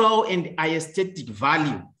natural and aesthetic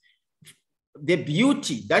value, the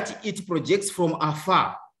beauty that it projects from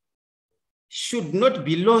afar should not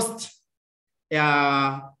be lost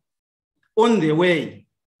on the way.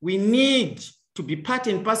 We need to be part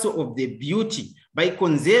and parcel of the beauty by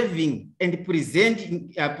conserving and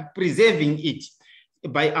preserving it,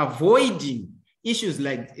 by avoiding issues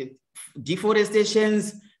like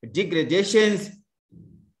deforestations, degradations,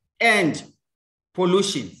 and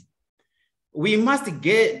pollution. We must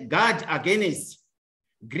guard against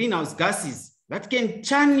greenhouse gases that can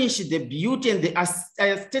tarnish the beauty and the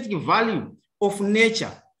aesthetic value of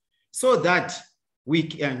nature, so that we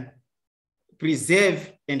can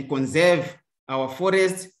preserve and conserve our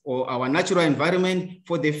forests or our natural environment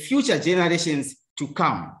for the future generations to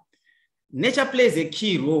come. Nature plays a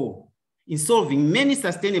key role in solving many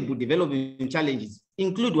sustainable development challenges,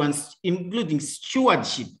 including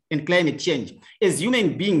stewardship and climate change. As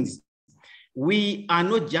human beings, we are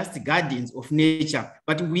not just guardians of nature,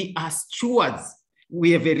 but we are stewards.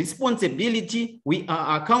 We have a responsibility. We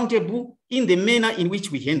are accountable in the manner in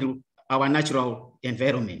which we handle our natural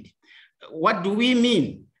environment. What do we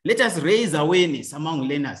mean? Let us raise awareness among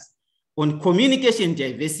learners on communication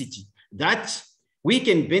diversity, that we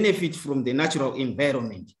can benefit from the natural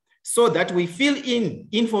environment, so that we fill in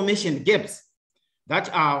information gaps that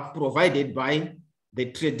are provided by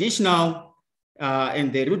the traditional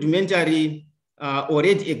and the rudimentary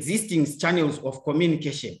already existing channels of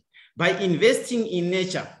communication. By investing in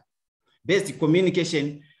nature-based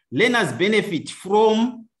communication, learners benefit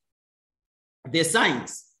from the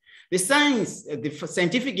science. The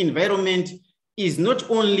scientific environment is not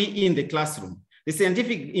only in the classroom. The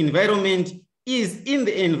scientific environment is in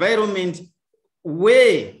the environment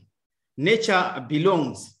where nature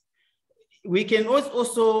belongs. We can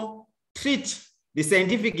also treat the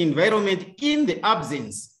scientific environment in the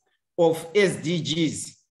absence of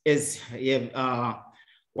SDGs, as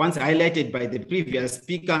once highlighted by the previous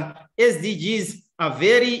speaker. SDGs are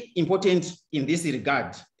very important in this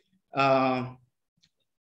regard.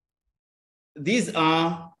 These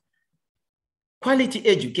are quality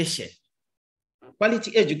education.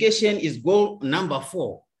 Quality education is goal number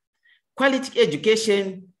 4. Quality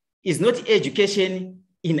education is not education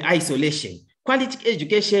in isolation. Quality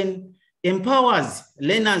education empowers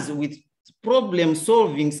learners with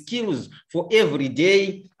problem-solving skills for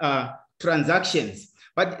everyday transactions.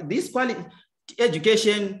 But this quality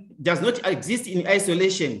education does not exist in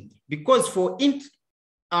isolation, because for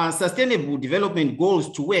sustainable development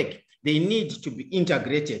goals to work, they need to be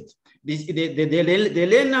integrated. The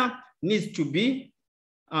learner needs to be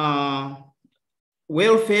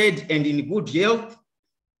well-fed and in good health,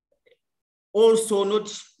 also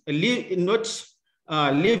not leaving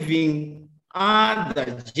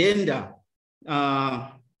other gender,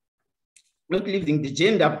 not leaving the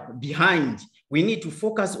gender behind. We need to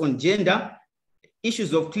focus on gender.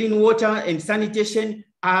 Issues of clean water and sanitation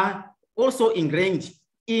are also ingrained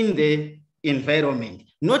in the environment.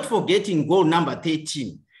 Not forgetting goal number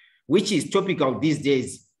 13, which is topical these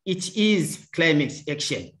days. It is climate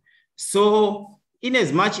action. So in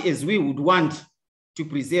as much as we would want to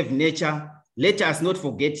preserve nature, let us not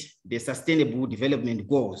forget the sustainable development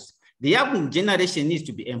goals. The young generation needs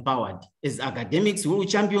to be empowered. As academics, we will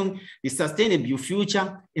champion the sustainable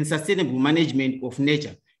future and sustainable management of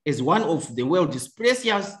nature as one of the world's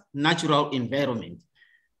precious natural environment.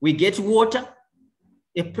 we get water,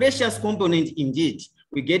 a precious component indeed.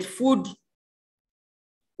 We get food,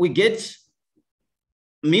 we get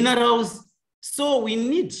minerals. So we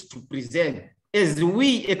need to preserve. As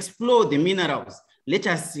we explore the minerals, let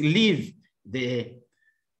us leave the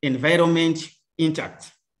environment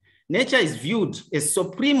intact. Nature is viewed as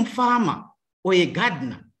supreme farmer or a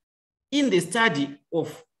gardener in the study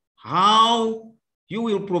of how you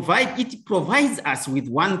will provide. It provides us with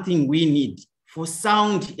one thing we need for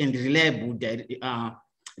sound and reliable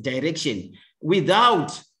direction,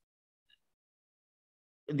 without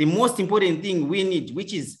the most important thing we need,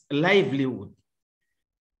 which is livelihood.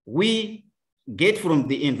 We get from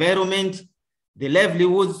the environment the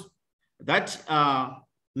livelihoods that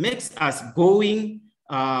makes us going,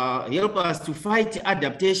 help us to fight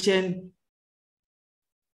adaptation.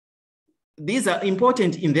 These are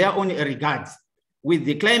important in their own regards. With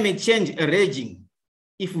the climate change raging,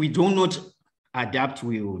 if we do not adapt,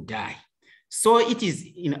 we will die. So it is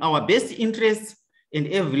in our best interest and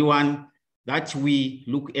everyone that we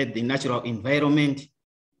look at the natural environment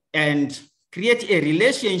and create a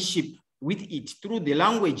relationship with it through the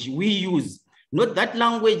language we use, not that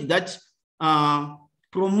language that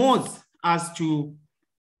promotes us to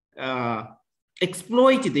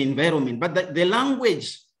exploit the environment, but the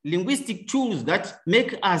language, linguistic tools that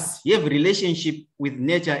make us have a relationship with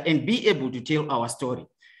nature and be able to tell our story.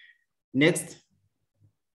 Next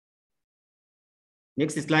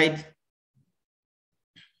slide.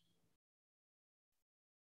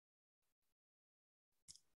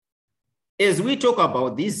 As we talk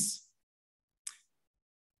about this,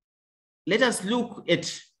 let us look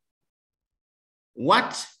at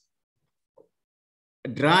what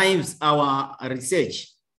drives our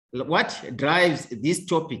research, what drives this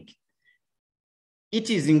topic. It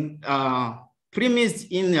is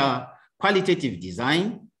premised in qualitative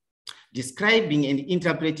design, describing and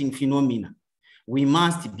interpreting phenomena. We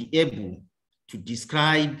must be able to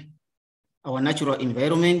describe our natural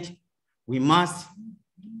environment. We must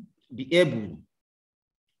be able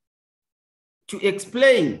to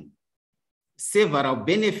explain several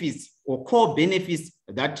benefits or core benefits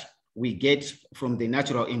that we get from the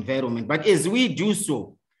natural environment. But as we do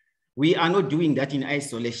so, we are not doing that in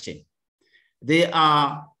isolation. There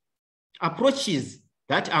are approaches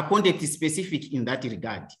that are context specific in that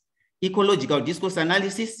regard. Ecological discourse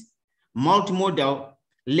analysis, multimodal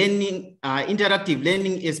learning, interactive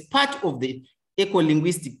learning is part of the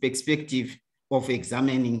ecolinguistic perspective of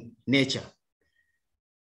examining nature.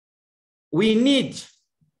 We need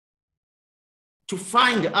to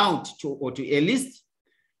find out or to at least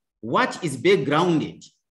what is backgrounded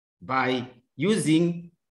by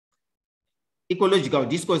using ecological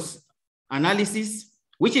discourse analysis,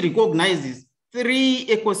 which recognizes 3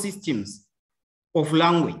 ecosystems of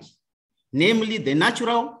language, namely the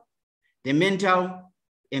natural, the mental,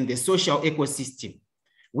 and the social ecosystem.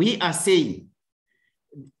 We are saying,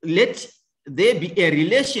 let there be a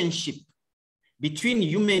relationship between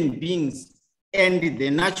human beings and the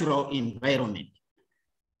natural environment.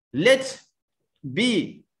 Let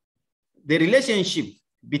be the relationship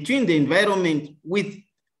between the environment with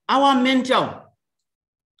our mental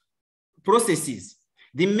processes,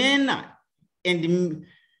 the manner and the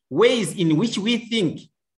ways in which we think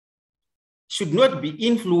should not be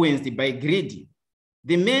influenced by greed.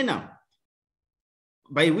 The manner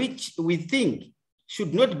by which we think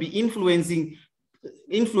should not be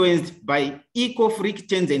influenced by eco-freak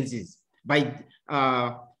tendencies, by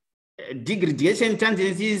degradation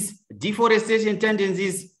tendencies, deforestation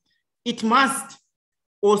tendencies. It must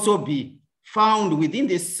also be found within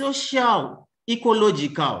the social,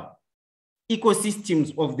 ecological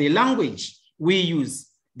ecosystems of the language we use,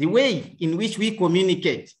 the way in which we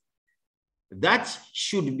communicate. That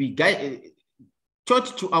should be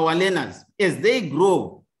taught to our learners as they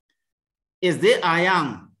grow, as they are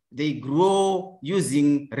young. They grow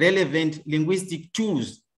using relevant linguistic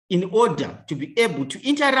tools in order to be able to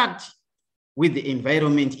interact with the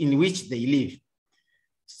environment in which they live.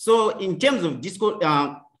 So in terms of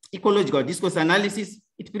ecological discourse analysis,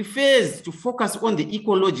 it prefers to focus on the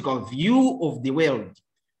ecological view of the world.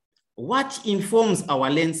 What informs our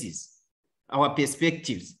lenses, our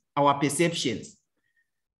perspectives, our perceptions?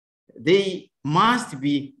 They must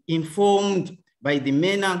be informed by the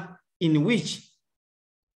manner in which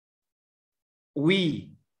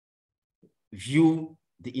we view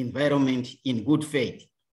the environment in good faith.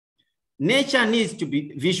 Nature needs to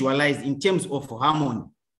be visualized in terms of harmony.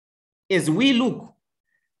 As we look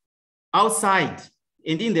outside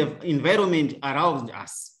and in the environment around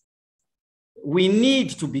us, we need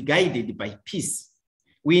to be guided by peace.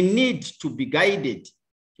 We need to be guided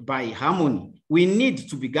by harmony. We need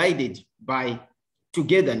to be guided by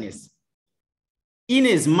togetherness. In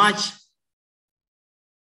as much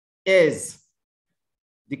as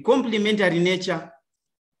the complementary nature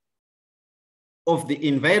of the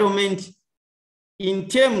environment in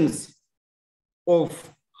terms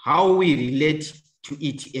of how we relate to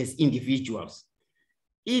it as individuals.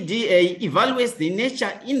 EDA evaluates the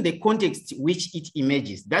nature in the context which it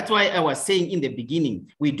emerges. That's why I was saying in the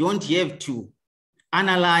beginning, we don't have to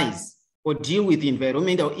analyze or deal with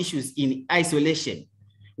environmental issues in isolation.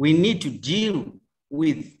 We need to deal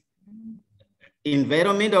with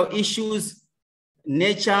environmental issues,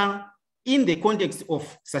 nature, in the context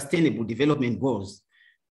of sustainable development goals,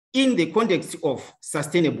 in the context of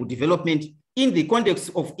sustainable development, in the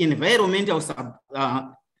context of environmental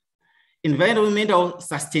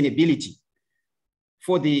sustainability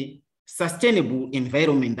for the sustainable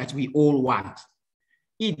environment that we all want.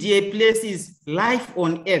 EDA places life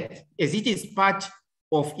on Earth as it is part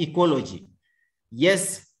of ecology.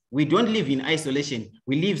 Yes, we don't live in isolation.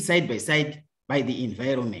 We live side by side by the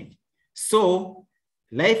environment. So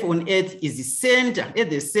life on Earth is at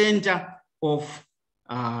the center of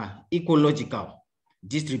ecological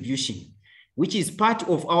distribution, which is part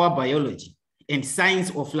of our biology and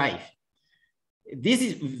science of life. This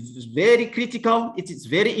is very critical. It is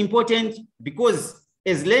very important because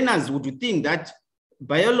as learners would think that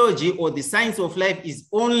biology or the science of life is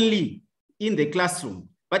only in the classroom,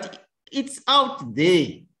 but it's out there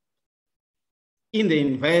in the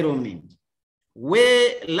environment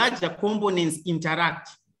where larger components interact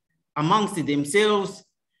amongst themselves,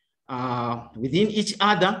 within each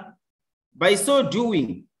other. By so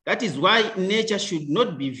doing, that is why nature should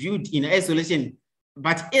not be viewed in isolation,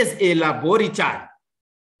 but as a laboratory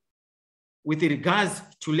with regards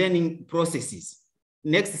to learning processes.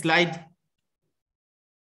 Next slide.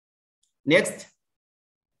 Next.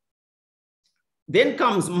 Then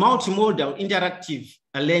comes multimodal interactive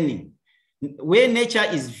learning, where nature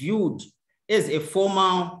is viewed as a form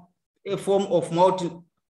of multimodal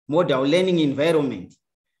learning environment.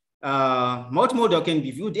 Multimodal can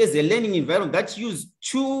be viewed as a learning environment that uses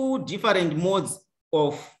two different modes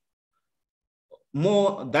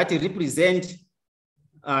that represent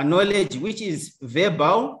knowledge, which is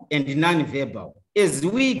verbal and non-verbal. As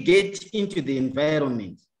we get into the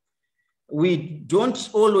environment, we don't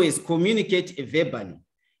always communicate verbally.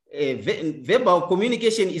 Verbal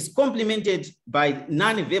communication is complemented by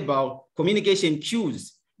non-verbal communication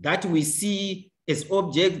cues that we see as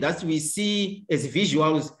objects, that we see as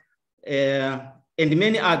visuals, and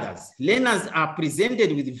many others. Learners are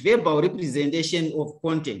presented with verbal representation of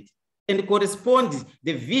content and correspond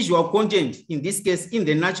the visual content, in this case, in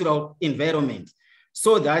the natural environment,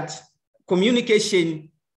 so that communication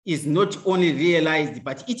is not only realized,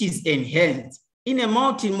 but it is enhanced. In a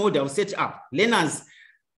multimodal setup, learners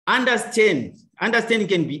understanding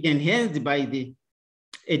can be enhanced by the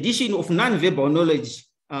addition of non-verbal knowledge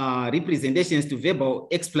representations to verbal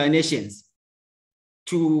explanations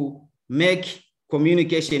to make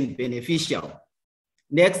communication beneficial.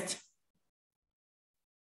 Next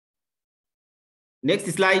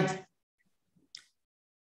slide.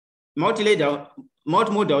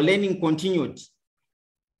 Multimodal learning continued.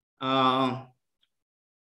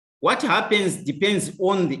 What happens depends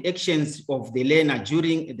on the actions of the learner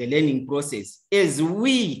during the learning process. As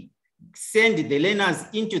we send the learners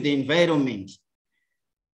into the environment,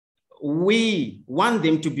 we want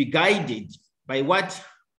them to be guided by what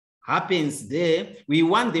happens there. We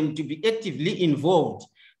want them to be actively involved.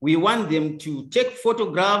 We want them to take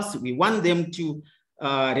photographs. We want them to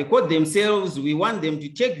record themselves. We want them to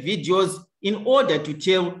take videos in order to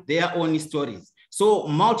tell their own stories. So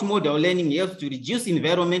multimodal learning helps to reduce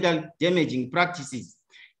environmental damaging practices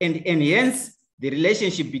and enhance the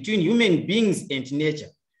relationship between human beings and nature,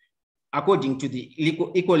 according to the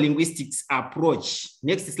ecolinguistics approach.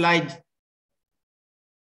 Next slide.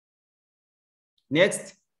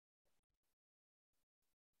 Next.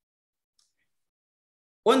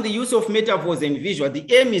 On the use of metaphors and visual, the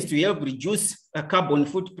aim is to help reduce carbon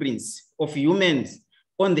footprints of humans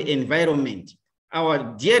on the environment.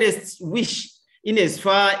 Our dearest wish, in as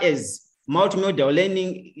far as multimodal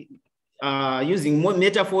learning using more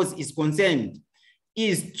metaphors is concerned,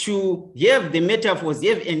 is to have the metaphors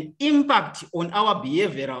have an impact on our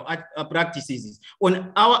behavioral practices,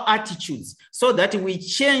 on our attitudes, so that we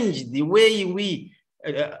change the way we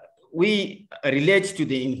relate to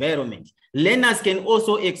the environment. Learners can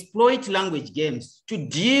also exploit language games to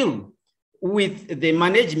deal with the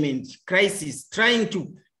management crisis, trying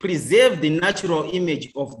to preserve the natural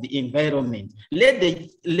image of the environment. Let the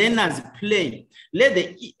learners play. Let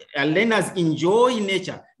the learners enjoy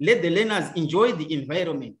nature. Let the learners enjoy the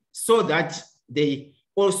environment so that they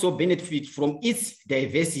also benefit from its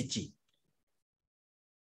diversity.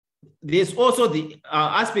 There's also the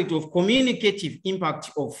aspect of communicative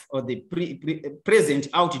impact of the present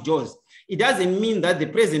outdoors. It doesn't mean that the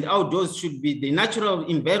present outdoors should be the natural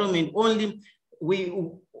environment only. We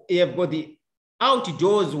have got the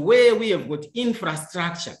outdoors where we have got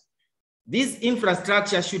infrastructure. This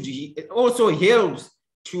infrastructure should also help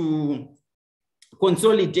to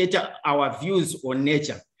consolidate our views on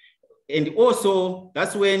nature. And also,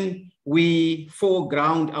 that's when we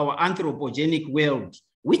foreground our anthropogenic world,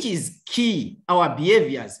 which is key. Our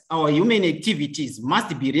behaviors, our human activities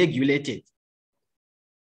must be regulated.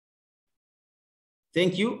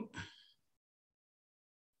 Thank you.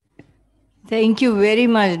 Thank you very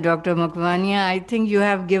much, Dr. Makwania. I think you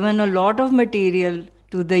have given a lot of material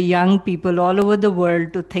to the young people all over the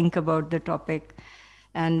world to think about the topic.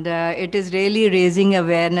 And it is really raising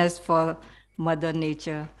awareness for Mother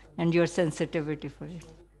Nature and your sensitivity for it.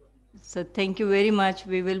 So thank you very much.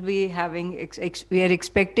 We will be having, we are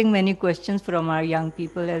expecting many questions from our young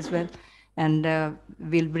people as well. And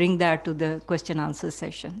we'll bring that to the question answer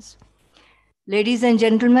sessions. Ladies and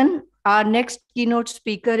gentlemen, our next keynote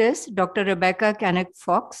speaker is Dr. Rebecca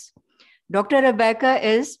Canuck-Fox. Dr. Rebecca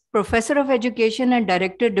is Professor of Education and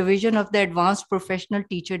Director Division of the Advanced Professional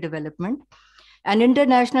Teacher Development and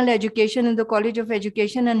International Education in the College of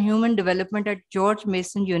Education and Human Development at George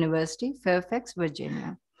Mason University, Fairfax,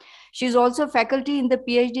 Virginia. She is also faculty in the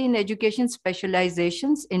PhD in Education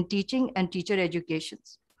Specializations in Teaching and Teacher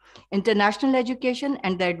Educations, International Education,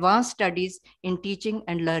 and the Advanced Studies in Teaching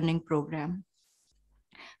and Learning program.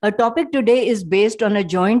 Our topic today is based on a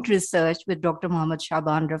joint research with Dr. Mohammad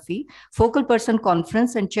Shaban Rafi, Focal Person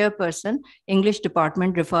Conference and Chairperson, English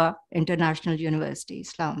Department, Rifa International University,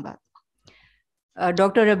 Islamabad.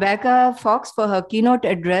 Dr. Rebecca Fox, for her keynote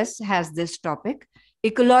address, has this topic: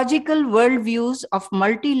 Ecological Worldviews of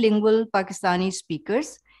Multilingual Pakistani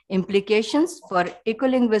Speakers, Implications for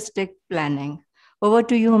Ecolinguistic Planning. Over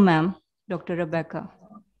to you, ma'am, Dr. Rebecca.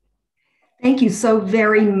 Thank you so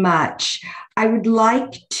very much. I would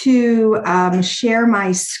like to share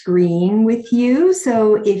my screen with you.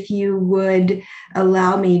 So if you would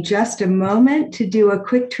allow me just a moment to do a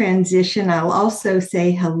quick transition, I'll also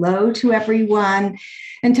say hello to everyone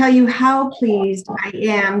and tell you how pleased I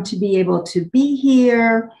am to be able to be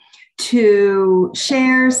here to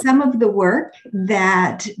share some of the work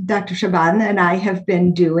that Dr. Shaban and I have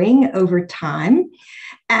been doing over time.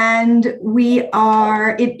 And we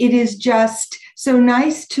are, it is just so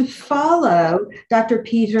nice to follow Dr.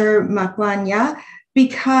 Peter Makwania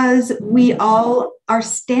because we all are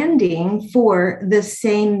standing for the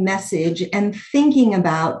same message and thinking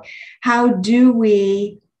about how do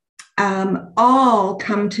we all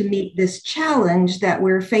come to meet this challenge that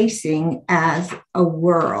we're facing as a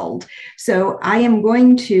world. So I am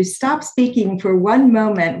going to stop speaking for one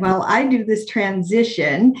moment while I do this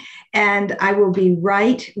transition, and I will be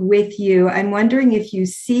right with you. I'm wondering if you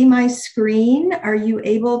see my screen. Are you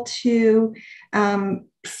able to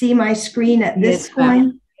see my screen at this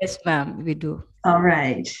point? Yes, ma'am, we do. All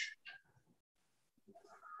right.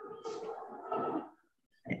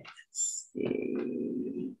 Let's see.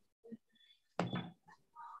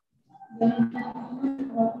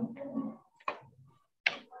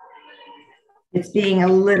 It's being a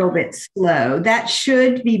little bit slow. That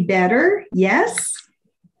should be better. Yes.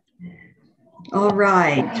 All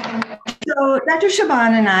right. So Dr.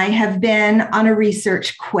 Shaban and I have been on a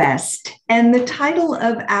research quest, and the title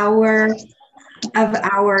of our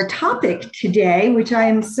topic today, which I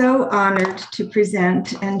am so honored to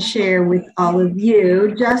present and share with all of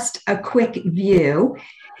you, just a quick view,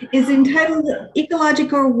 is entitled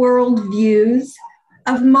Ecological Worldviews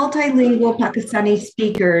of Multilingual Pakistani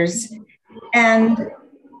Speakers, and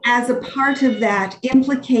as a part of that,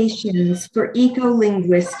 implications for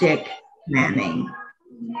eco-linguistic planning.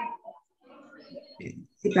 See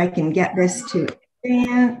if I can get this to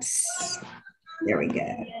advance. There we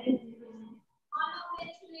go.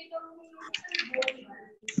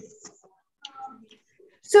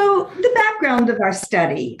 So the background of our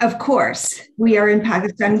study, of course, we are in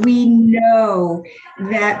Pakistan. We know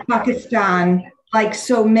that Pakistan, like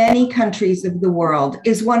so many countries of the world,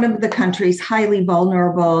 is one of the countries highly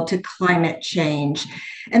vulnerable to climate change.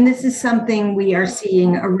 And this is something we are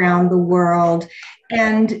seeing around the world.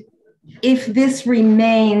 And if this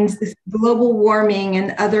remains, this global warming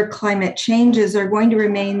and other climate changes are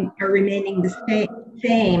remaining the same,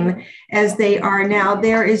 fame as they are now,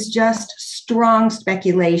 there is just strong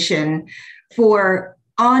speculation for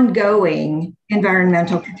ongoing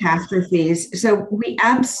environmental catastrophes. So we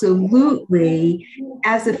absolutely,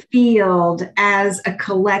 as a field, as a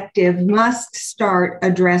collective, must start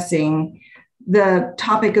addressing the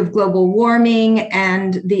topic of global warming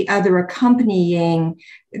and the other accompanying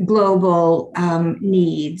global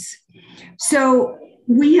needs. So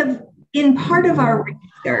we have, in part of our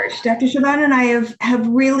research, Dr. Shaban and I have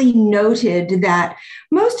really noted that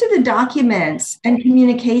most of the documents and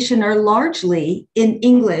communication are largely in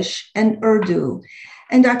English and Urdu.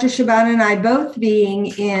 And Dr. Shaban and I, both being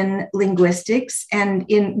in linguistics and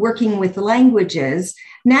in working with languages,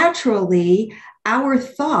 naturally, our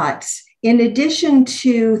thoughts, in addition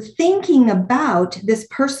to thinking about this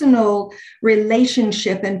personal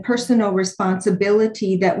relationship and personal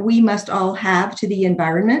responsibility that we must all have to the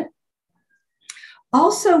environment,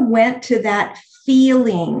 also went to that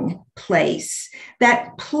feeling place,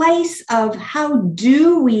 that place of how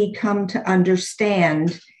do we come to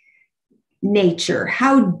understand nature?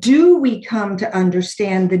 How do we come to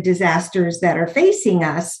understand the disasters that are facing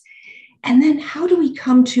us? And then how do we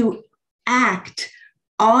come to act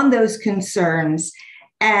on those concerns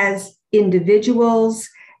as individuals,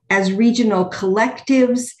 as regional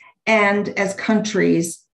collectives, and as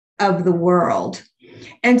countries of the world?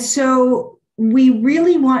 And so we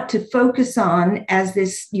really want to focus on, as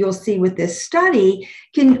this you'll see with this study,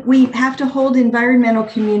 we have to hold environmental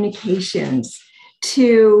communications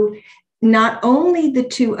to not only the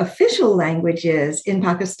 2 official languages in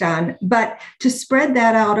Pakistan, but to spread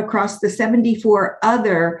that out across the 74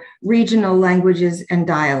 other regional languages and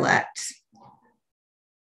dialects.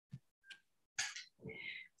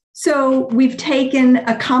 So we've taken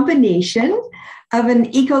a combination of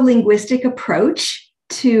an ecolinguistic approach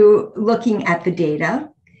to looking at the data,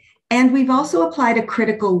 and we've also applied a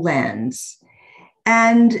critical lens.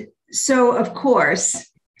 And so, of course,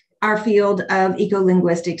 our field of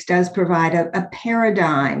ecolinguistics does provide a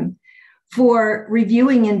paradigm for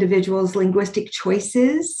reviewing individuals' linguistic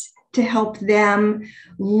choices to help them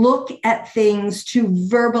look at things, to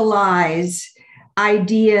verbalize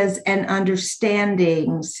ideas and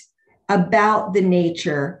understandings about the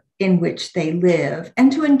nature in which they live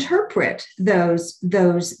and to interpret those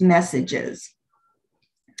messages.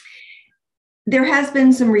 There has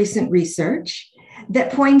been some recent research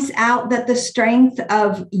that points out that the strength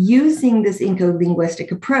of using this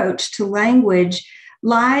ecolinguistic approach to language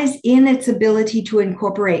lies in its ability to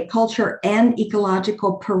incorporate culture and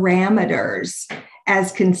ecological parameters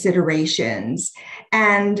as considerations.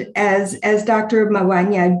 And as Dr.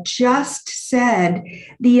 Mawanya just said,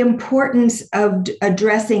 the importance of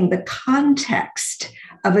addressing the context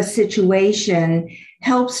of a situation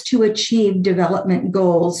helps to achieve development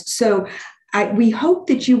goals. So we hope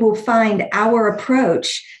that you will find our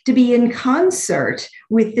approach to be in concert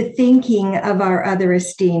with the thinking of our other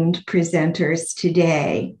esteemed presenters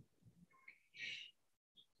today.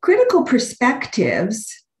 Critical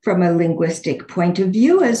perspectives from a linguistic point of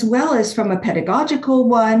view, as well as from a pedagogical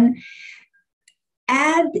one,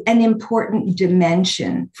 add an important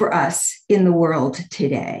dimension for us in the world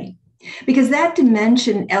today, because that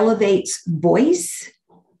dimension elevates voice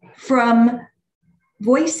from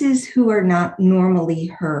voices who are not normally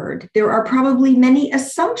heard. There are probably many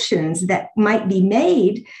assumptions that might be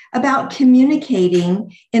made about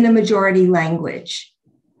communicating in a majority language.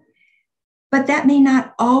 But that may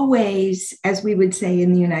not always, as we would say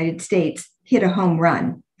in the United States, hit a home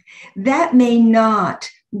run. That may not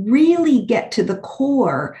really get to the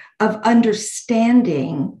core of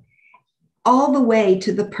understanding all the way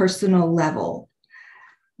to the personal level.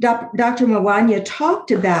 Dr. Mawanya talked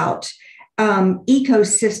about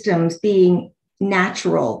ecosystems being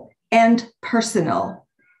natural and personal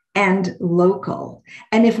and local.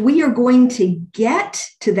 And if we are going to get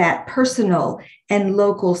to that personal and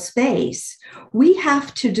local space, we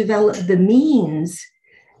have to develop the means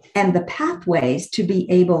and the pathways to be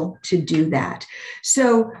able to do that.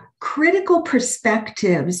 So critical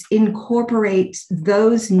perspectives incorporates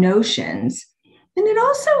those notions. And it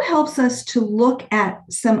also helps us to look at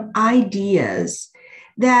some ideas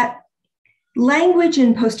that language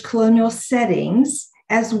in post-colonial settings,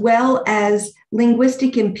 as well as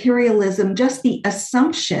linguistic imperialism, just the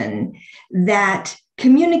assumption that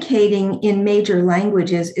communicating in major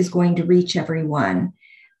languages is going to reach everyone,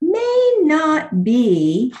 may not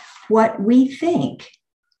be what we think.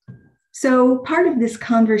 So part of this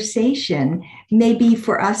conversation may be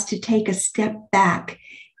for us to take a step back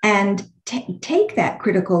and take that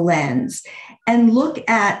critical lens and look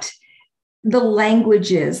at the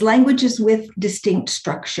languages with distinct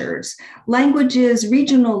structures,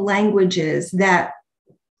 regional languages that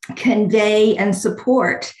convey and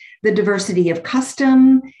support the diversity of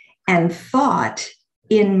custom and thought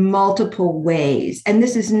in multiple ways. And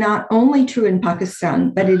this is not only true in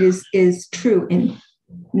Pakistan, but it is true in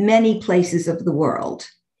many places of the world.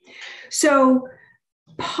 So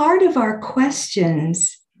part of our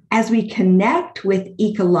questions as we connect with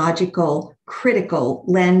ecological critical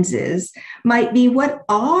lenses might be, what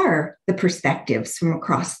are the perspectives from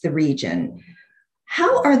across the region?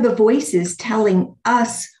 How are the voices telling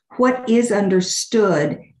us what is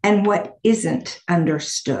understood and what isn't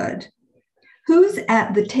understood? Who's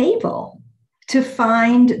at the table to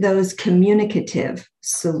find those communicative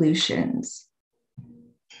solutions?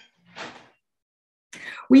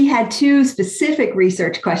 We had two specific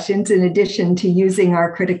research questions in addition to using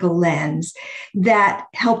our critical lens that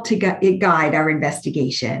helped to guide our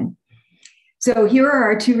investigation. So here are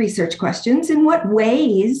our two research questions. In what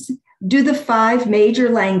ways do the 5 major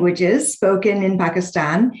languages spoken in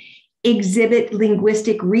Pakistan exhibit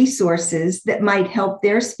linguistic resources that might help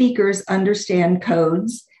their speakers understand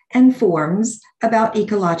codes and forms about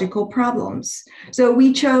ecological problems? So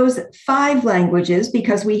we chose 5 languages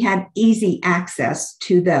because we had easy access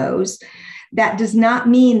to those. That does not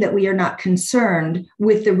mean that we are not concerned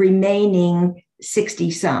with the remaining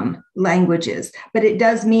 60-some languages, but it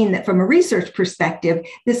does mean that from a research perspective,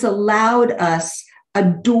 this allowed us a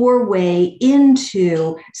doorway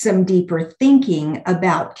into some deeper thinking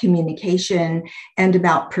about communication and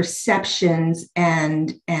about perceptions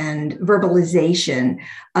and verbalization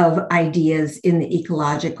of ideas in the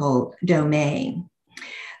ecological domain.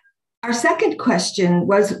 Our second question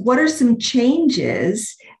was, what are some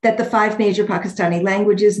changes that the 5 major Pakistani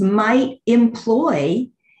languages might employ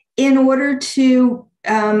in order to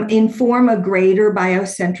inform a greater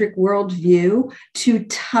biocentric worldview, to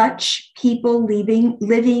touch people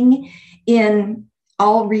living in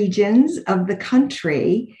all regions of the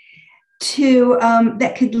country,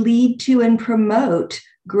 that could lead to and promote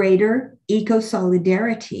greater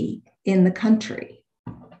eco-solidarity in the country.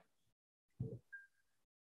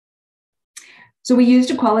 So we used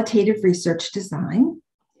a qualitative research design.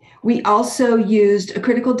 We also used a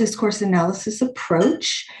critical discourse analysis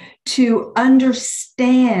approach to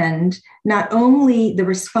understand not only the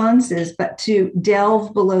responses, but to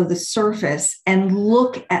delve below the surface and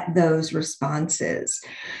look at those responses.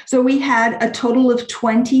 So we had a total of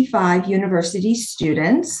 25 university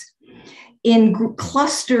students in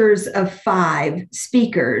clusters of 5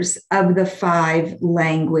 speakers of the 5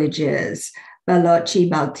 languages: Balochi,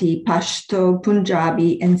 Balti, Pashto,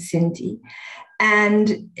 Punjabi, and Sindhi.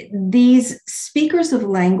 And these speakers of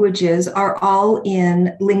languages are all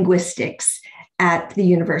in linguistics at the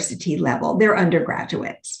university level. They're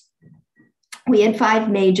undergraduates. We had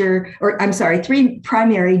 3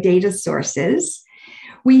 primary data sources.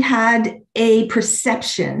 We had a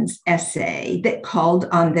perceptions essay that called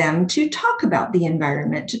on them to talk about the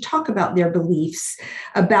environment, to talk about their beliefs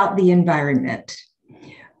about the environment.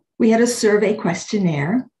 We had a survey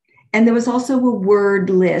questionnaire, and there was also a word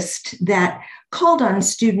list that called on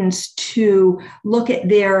students to look at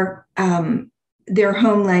their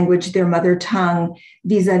home language, their mother tongue,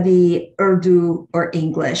 vis-a-vis Urdu or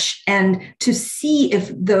English, and to see if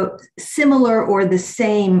the similar or the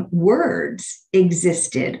same words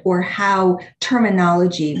existed or how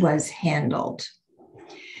terminology was handled.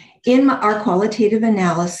 In our qualitative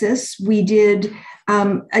analysis, we did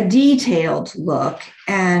a detailed look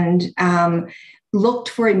and looked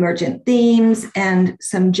for emergent themes and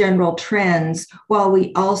some general trends, while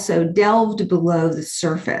we also delved below the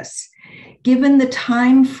surface. Given the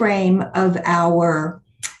time frame of our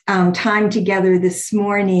time together this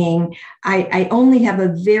morning, I only have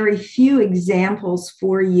a very few examples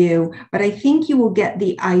for you, but I think you will get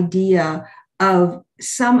the idea of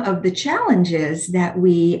some of the challenges that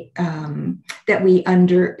we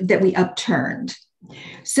upturned.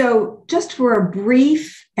 So just for a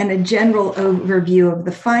brief and a general overview of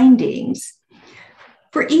the findings,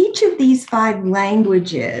 for each of these 5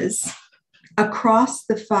 languages across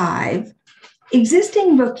the 5,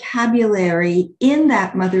 existing vocabulary in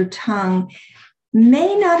that mother tongue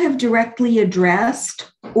may not have directly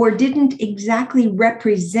addressed or didn't exactly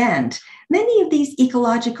represent many of these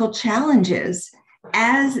ecological challenges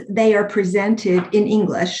as they are presented in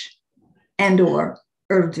English and or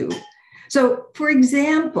Urdu. So, for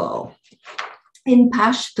example, in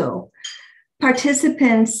Pashto,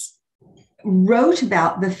 participants wrote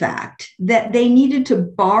about the fact that they needed to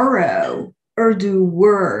borrow Urdu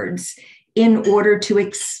words in order to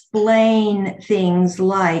explain things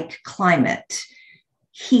like climate,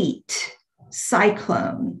 heat,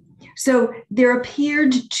 cyclone. So there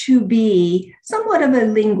appeared to be somewhat of a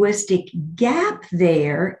linguistic gap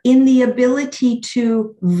there in the ability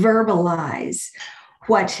to verbalize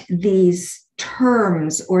what these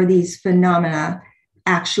terms or these phenomena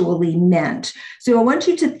actually meant. So I want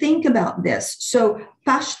you to think about this. So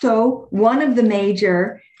Pashto, one of the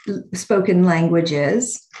major spoken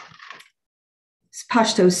languages,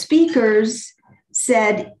 Pashto speakers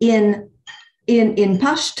said in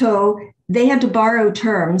Pashto, they had to borrow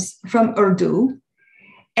terms from Urdu.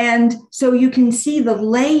 And so you can see the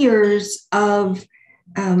layers of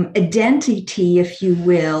identity, if you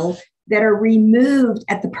will, that are removed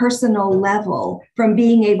at the personal level from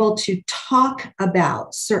being able to talk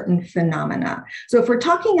about certain phenomena. So if we're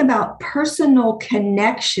talking about personal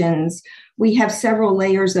connections, we have several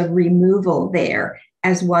layers of removal there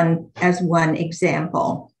as one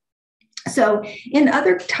example. So in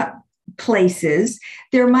other places,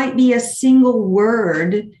 there might be a single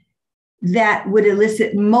word that would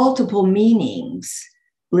elicit multiple meanings: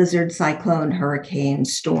 blizzard, cyclone, hurricane,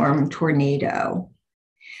 storm, tornado.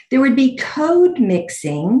 There would be code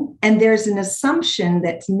mixing, and there's an assumption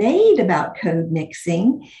that's made about code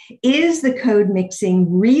mixing. Is the code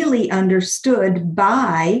mixing really understood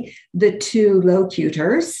by the two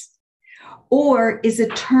locutors, or is a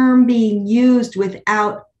term being used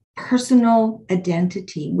without personal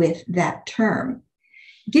identity with that term?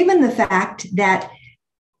 Given the fact that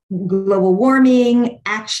global warming,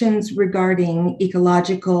 actions regarding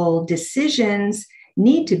ecological decisions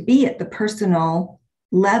need to be at the personal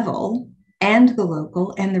level and the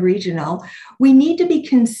local and the regional, we need to be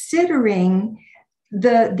considering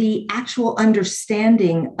the actual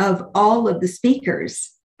understanding of all of the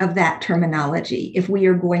speakers of that terminology if we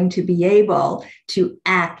are going to be able to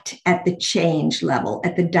act at the change level,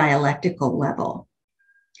 at the dialectical level.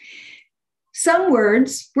 Some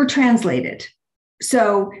words were translated.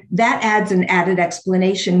 So that adds an added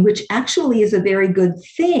explanation, which actually is a very good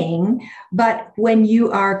thing. But when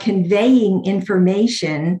you are conveying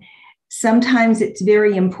information, sometimes it's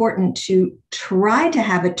very important to try to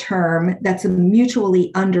have a term that's a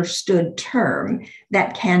mutually understood term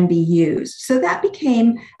that can be used. So that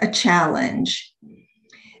became a challenge.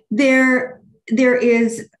 There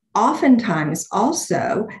is oftentimes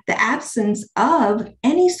also the absence of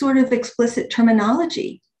any sort of explicit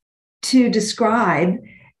terminology to describe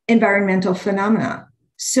environmental phenomena.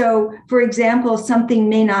 So, for example, something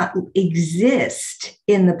may not exist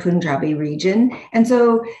in the Punjabi region. And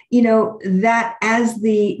so, that as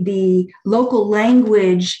the local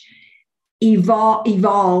language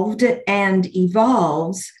evolved and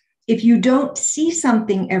evolves, if you don't see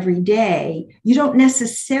something every day, you don't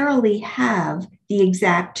necessarily have the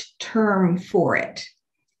exact term for it.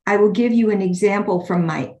 I will give you an example from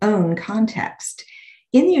my own context.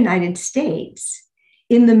 In the United States,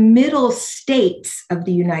 in the middle states of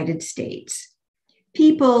the United States,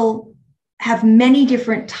 people have many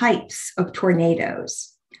different types of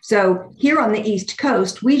tornadoes. So here on the East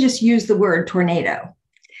Coast, we just use the word tornado.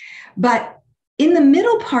 But in the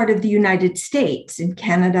middle part of the United States, in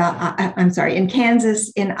Kansas,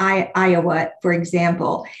 in Iowa, for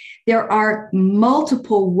example, there are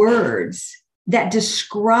multiple words that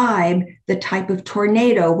describe the type of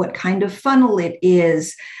tornado, what kind of funnel it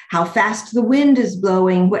is, how fast the wind is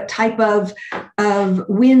blowing, what type of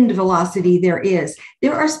wind velocity there is.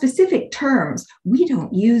 There are specific terms. We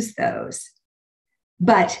don't use those,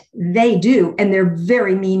 but they do, and they're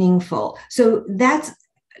very meaningful. So that's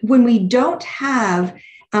when we don't have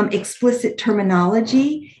explicit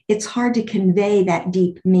terminology, it's hard to convey that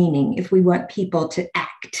deep meaning if we want people to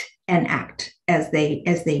act as they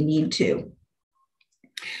need to.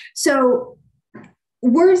 So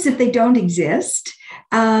words, if they don't exist,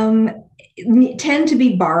 tend to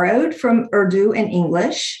be borrowed from Urdu and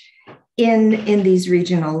English in these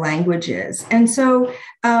regional languages. And so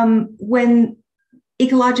when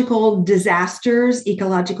ecological disasters,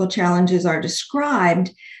 ecological challenges are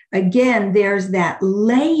described, again, there's that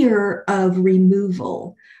layer of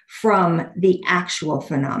removal from the actual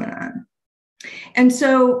phenomenon. And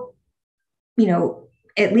so,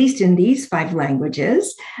 at least in these 5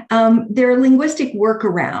 languages, there are linguistic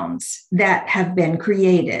workarounds that have been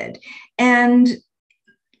created. And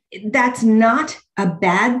that's not a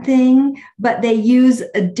bad thing, but they use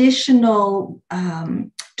additional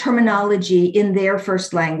terminology in their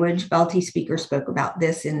first language. Balti speakers spoke about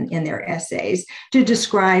this in their essays to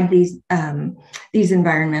describe these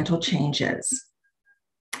environmental changes.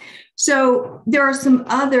 So there are some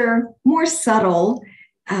other more subtle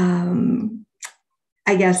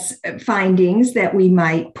findings that we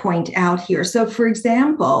might point out here. So, for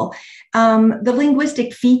example, the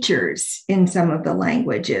linguistic features in some of the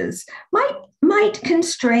languages might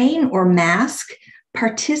constrain or mask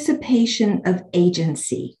participation of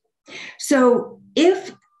agency. So,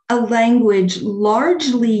 if a language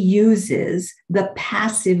largely uses the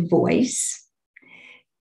passive voice,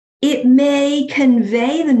 it may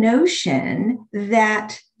convey the notion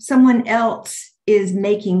that someone else is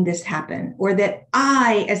making this happen, or that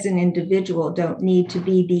I, as an individual, don't need to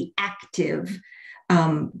be the active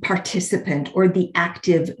participant or the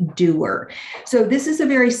active doer. So this is a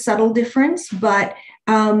very subtle difference, but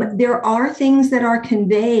there are things that are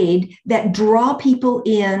conveyed that draw people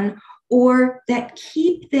in or that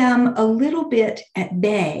keep them a little bit at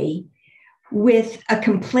bay with a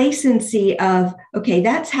complacency of, okay,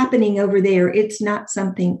 that's happening over there. It's not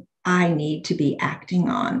something I need to be acting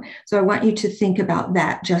on. So I want you to think about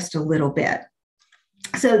that just a little bit.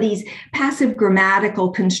 So these passive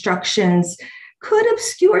grammatical constructions could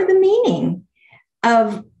obscure the meaning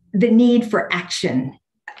of the need for action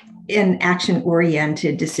in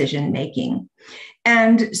action-oriented decision-making.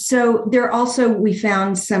 And so there also, we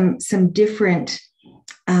found some different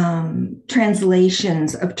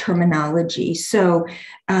translations of terminology. So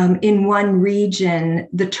in one region,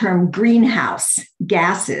 the term greenhouse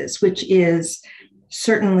gases, which is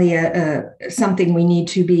certainly something we need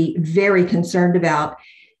to be very concerned about,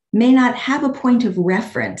 may not have a point of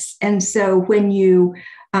reference. And so when you,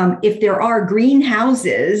 if there are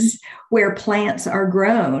greenhouses where plants are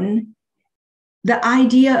grown, the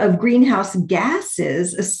idea of greenhouse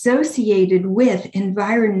gases associated with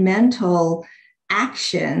environmental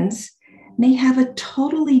actions may have a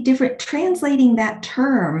totally different, translating that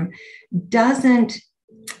term doesn't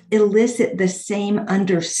elicit the same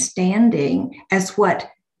understanding as what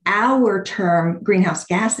our term greenhouse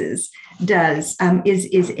gases does,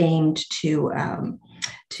 is aimed to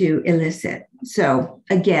elicit. So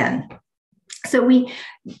again,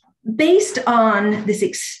 based on this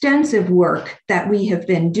extensive work that we have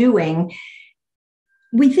been doing,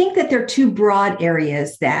 we think that there are two broad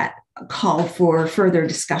areas that call for further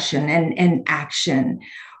discussion and action.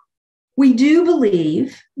 We do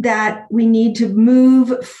believe that we need to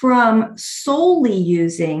move from solely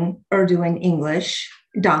using Urdu and English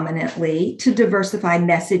dominantly to diversify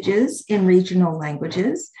messages in regional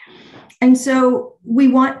languages. And so we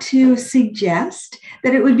want to suggest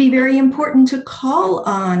that it would be very important to call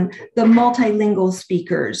on the multilingual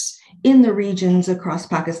speakers in the regions across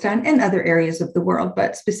Pakistan and other areas of the world,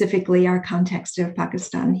 but specifically our context of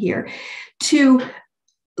Pakistan here, to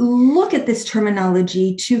look at this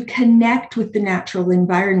terminology, to connect with the natural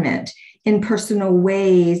environment in personal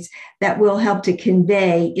ways that will help to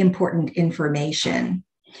convey important information.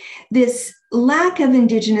 This lack of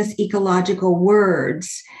indigenous ecological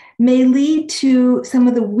words may lead to some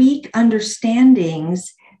of the weak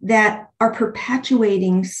understandings that are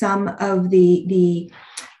perpetuating some of the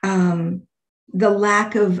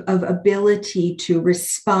lack of ability to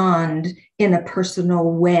respond in a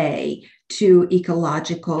personal way to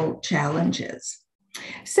ecological challenges.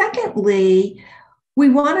 Secondly, we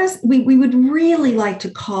would really like to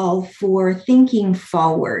call for thinking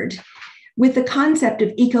forward with the concept of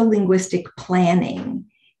ecolinguistic planning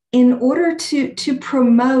in order to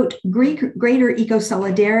promote greater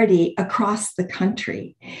eco-solidarity across the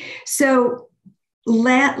country. So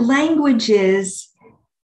languages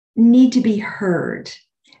need to be heard.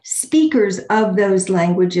 Speakers of those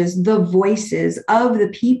languages, the voices of the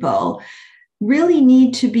people, really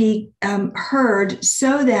need to be heard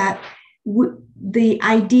so that the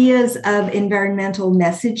ideas of environmental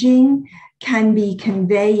messaging can be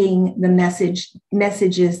conveying the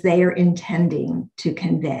messages they are intending to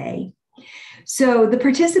convey. So the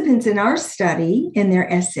participants in our study, in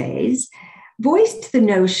their essays, voiced the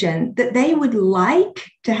notion that they would like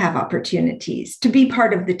to have opportunities to be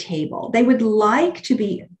part of the table. They would like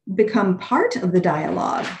to become part of the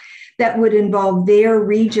dialogue that would involve their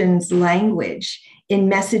region's language in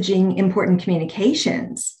messaging important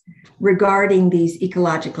communications regarding these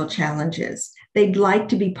ecological challenges. They'd like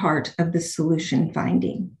to be part of the solution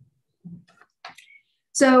finding.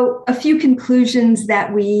 So a few conclusions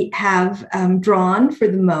that we have drawn for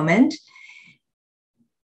the moment.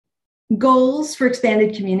 Goals for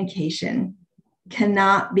expanded communication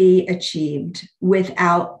cannot be achieved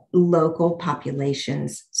without local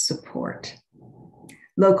populations' support.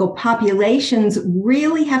 Local populations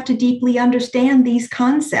really have to deeply understand these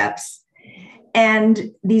concepts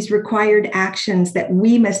and these required actions that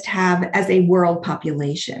we must have as a world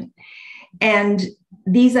population. And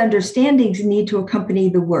these understandings need to accompany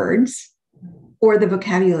the words or the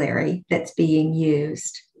vocabulary that's being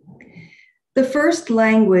used. The first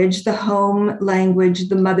language, the home language,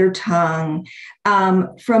 the mother tongue,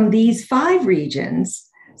 from these 5 regions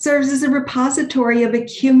serves as a repository of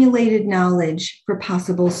accumulated knowledge for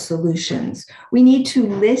possible solutions. We need to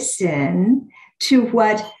listen to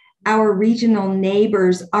what our regional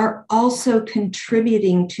neighbors are also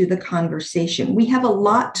contributing to the conversation. We have a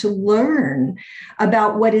lot to learn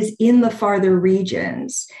about what is in the farther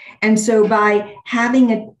regions. And so by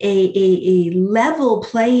having a level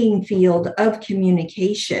playing field of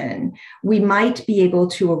communication, we might be able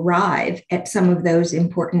to arrive at some of those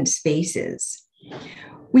important spaces.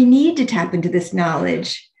 We need to tap into this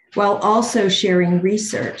knowledge while also sharing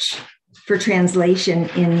research for translation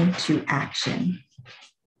into action.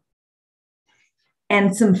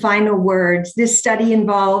 And some final words. This study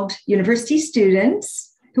involved university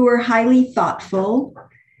students who are highly thoughtful,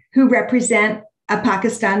 who represent a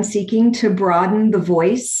Pakistan seeking to broaden the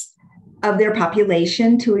voice of their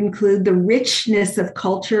population to include the richness of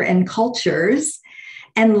culture and cultures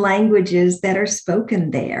and languages that are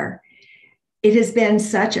spoken there. It has been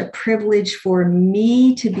such a privilege for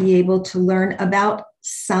me to be able to learn about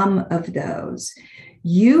some of those.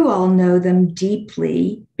 You all know them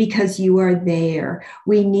deeply because you are there.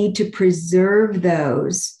 We need to preserve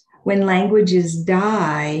those. When languages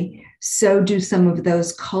die, so do some of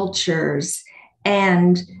those cultures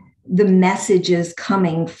and the messages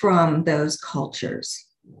coming from those cultures.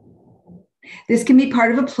 This can be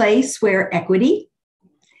part of a place where equity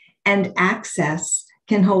and access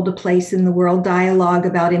can hold a place in the world dialogue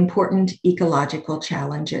about important ecological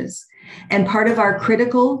challenges. And part of our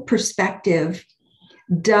critical perspective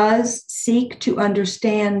does seek to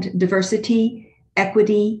understand diversity,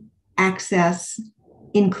 equity, access,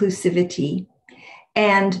 inclusivity,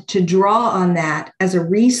 and to draw on that as a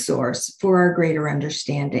resource for our greater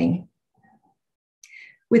understanding.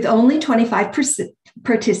 With only 25%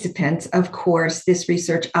 participants, of course, this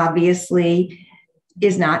research obviously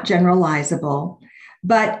is not generalizable,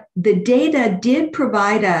 but the data did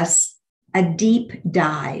provide us a deep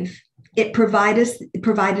dive. It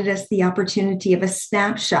provided us the opportunity of a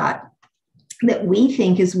snapshot that we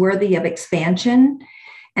think is worthy of expansion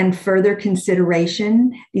and further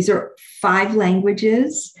consideration. These are 5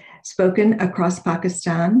 languages spoken across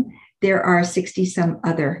Pakistan. There are 60 some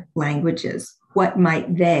other languages. What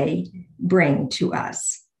might they bring to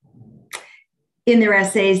us? In their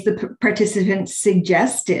essays, the participants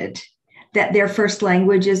suggested that their first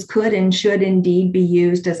languages could and should indeed be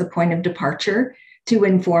used as a point of departure to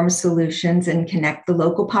inform solutions and connect the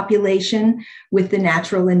local population with the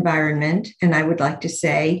natural environment, and I would like to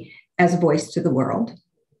say, as a voice to the world.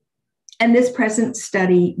 And this present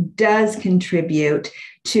study does contribute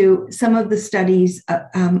to some of the studies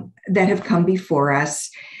that have come before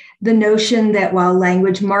us. The notion that while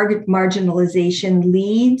language marginalization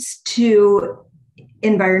leads to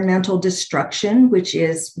environmental destruction, which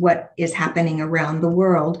is what is happening around the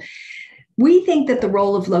world, we think that the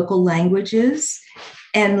role of local languages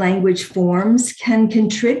and language forms can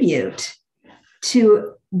contribute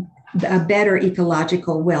to a better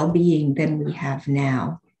ecological well-being than we have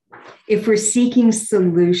now. If we're seeking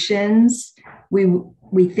solutions,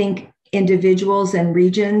 we think individuals and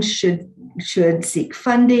regions should seek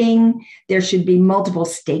funding. There should be multiple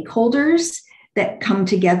stakeholders that come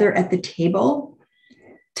together at the table,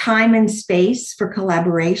 time and space for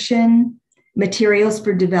collaboration, materials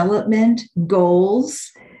for development,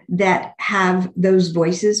 goals that have those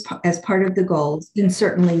voices as part of the goals, and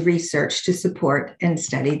certainly research to support and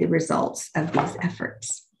study the results of these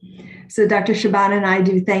efforts. So Dr. Shaban and I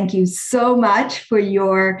do thank you so much for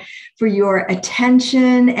your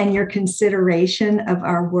attention and your consideration of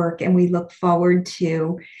our work, and we look forward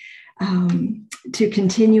to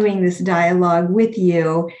continuing this dialogue with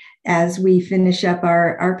you as we finish up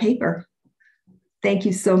our paper. Thank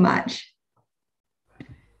you so much.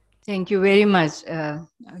 Thank you very much,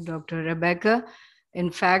 Dr. Rebecca,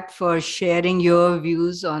 in fact, for sharing your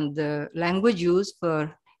views on the language use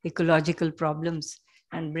for ecological problems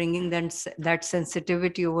and bringing that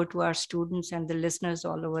sensitivity over to our students and the listeners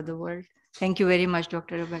all over the world. Thank you very much,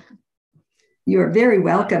 Dr. Rebecca. You're very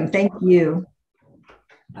welcome. Thank you.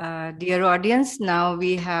 Dear audience, now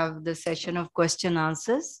we have the session of question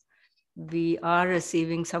answers. We are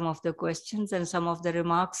receiving some of the questions and some of the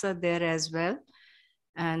remarks are there as well.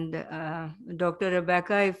 And Dr.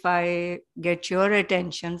 Rebecca, if I get your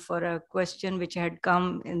attention for a question which had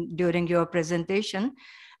come during your presentation,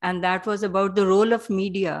 and that was about the role of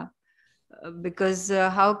media, because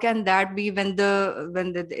how can that be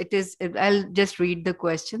I'll just read the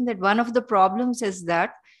question, that one of the problems is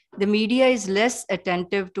that the media is less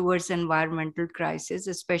attentive towards environmental crisis,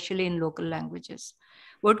 especially in local languages.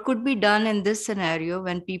 What could be done in this scenario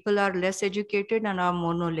when people are less educated and are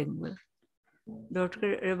monolingual?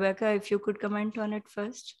 Dr. Rebecca, if you could comment on it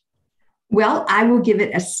first. Well, I will give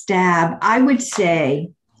it a stab. I would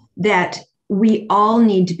say that we all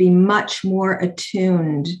need to be much more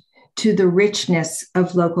attuned to the richness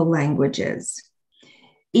of local languages.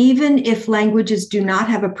 Even if languages do not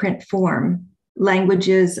have a print form,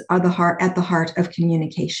 languages are at the heart of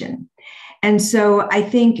communication. And so I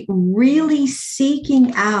think really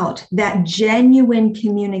seeking out that genuine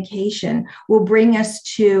communication will bring us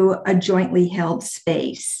to a jointly held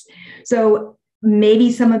space. So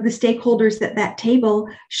maybe some of the stakeholders at that table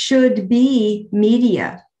should be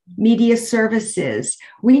media services.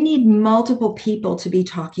 We need multiple people to be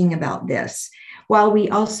talking about this, while we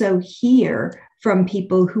also hear from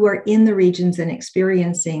people who are in the regions and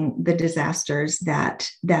experiencing the disasters that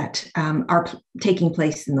are taking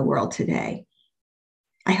place in the world today.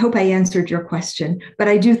 I hope I answered your question, but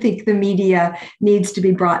I do think the media needs to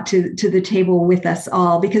be brought to the table with us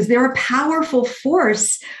all, because they're a powerful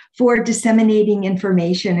force for disseminating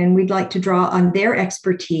information, and we'd like to draw on their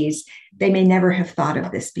expertise. They may never have thought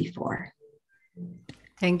of this before.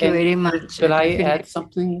 Thank you very much. Could I add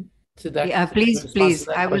something to that? Yeah, please.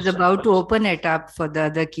 I was about to open it up for the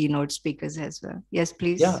other keynote speakers as well. Yes,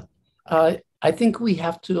 please. Yeah, I think we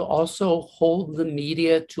have to also hold the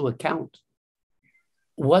media to account.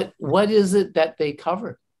 What is it that they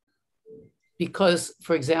cover? Because,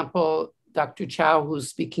 for example, Dr. Chow, who's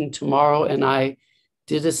speaking tomorrow, and I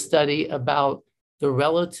did a study about the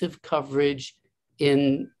relative coverage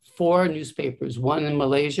in 4 newspapers, one in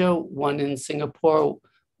Malaysia, one in Singapore,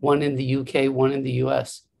 one in the UK, one in the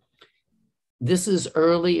US. This is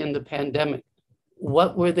early in the pandemic.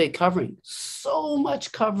 What were they covering? So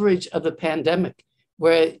much coverage of the pandemic,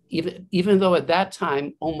 where even though at that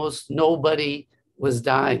time, almost nobody was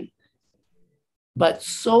dying, but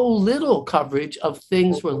so little coverage of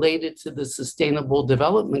things related to the Sustainable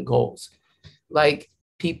Development Goals, like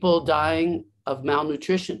people dying of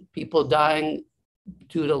malnutrition, people dying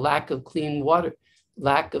due to lack of clean water,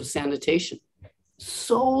 lack of sanitation.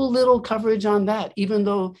 So little coverage on that, even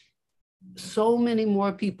though so many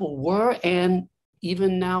more people were and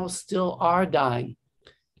even now still are dying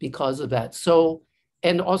because of that. So,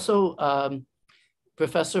 and also,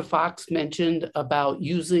 Professor Fox mentioned about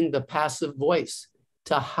using the passive voice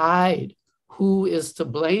to hide who is to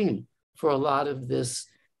blame for a lot of this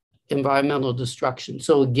environmental destruction.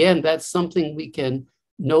 So again, that's something we can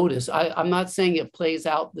notice. I'm not saying it plays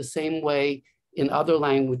out the same way in other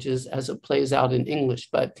languages as it plays out in English,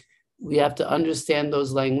 but we have to understand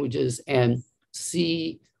those languages and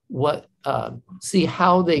see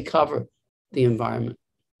how they cover the environment.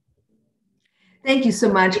 Thank you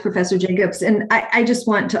so much, Professor Jacobs. And I just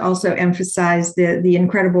want to also emphasize the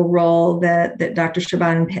incredible role that Dr.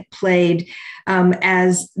 Shaban played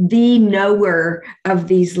as the knower of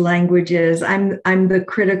these languages. I'm the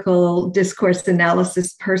critical discourse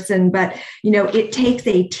analysis person, but it takes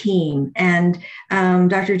a team. And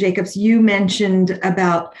Dr. Jacobs, you mentioned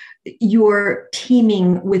about you're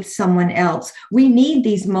teaming with someone else. We need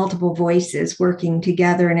these multiple voices working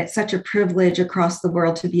together, and it's such a privilege across the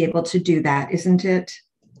world to be able to do that, isn't it?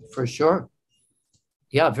 For sure.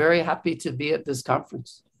 Yeah, very happy to be at this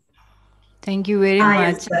conference. Thank you very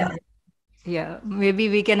much. Yeah, maybe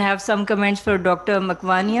we can have some comments for Dr.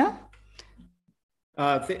 Makwania.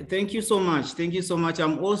 Thank you so much. Thank you so much.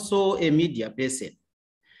 I'm also a media person.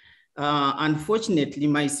 Unfortunately,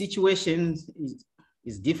 my situation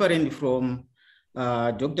is different from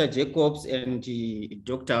Dr. Jacobs and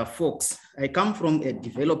Dr. Fox. I come from a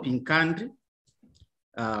developing country,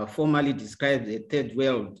 formerly described as a third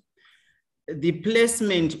world. The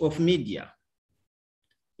placement of media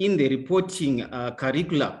in the reporting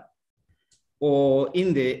curricula or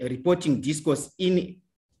in the reporting discourse in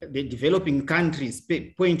the developing countries'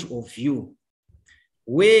 point of view,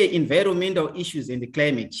 where environmental issues and the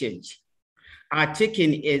climate change are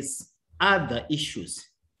taken as other issues,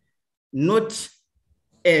 not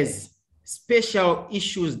as special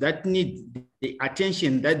issues that need the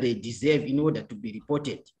attention that they deserve in order to be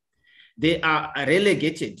reported. They are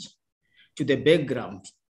relegated to the background,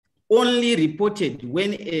 only reported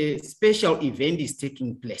when a special event is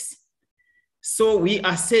taking place. So we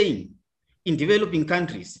are saying in developing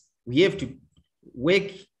countries, we have to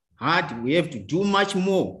work hard, we have to do much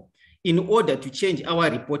more in order to change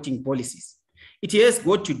our reporting policies. It has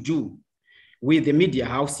got to do with the media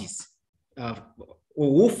houses or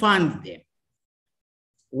who fund them,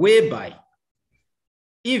 whereby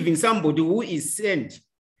even somebody who is sent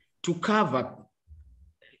to cover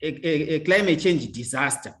a climate change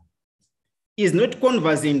disaster is not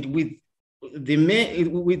conversant with the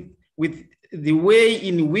way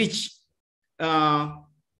in which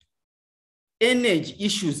energy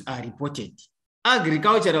issues are reported,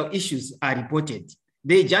 agricultural issues are reported.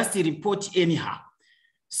 They just report anyhow.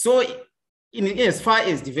 So as far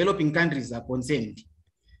as developing countries are concerned,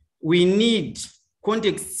 we need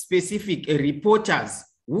context-specific reporters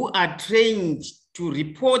who are trained to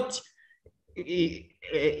report in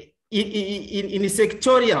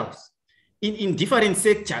sectorials, in different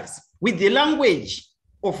sectors, with the language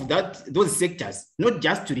of those sectors, not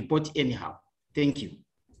just to report anyhow. Thank you.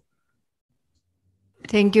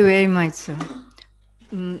 Thank you very much, sir.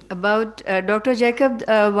 About Dr. Jacob,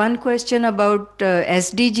 one question about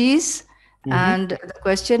SDGs. And the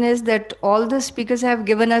question is that all the speakers have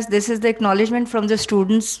given us, this is the acknowledgement from the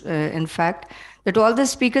students, in fact, that all the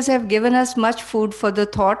speakers have given us much food for the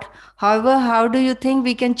thought. However, how do you think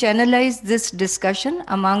we can channelize this discussion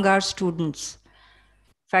among our students,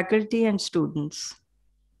 faculty and students?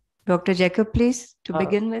 Dr. Jacob, please, to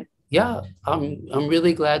begin with. Yeah, I'm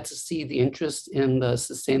really glad to see the interest in the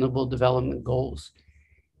Sustainable Development Goals.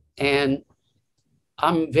 And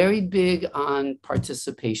I'm very big on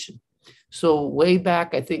participation. So way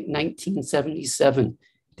back, I think 1977,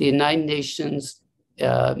 the United Nations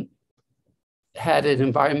had an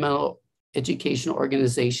environmental education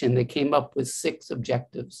organization that came up with 6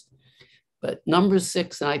 objectives. But number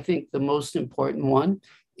 6, and I think the most important one,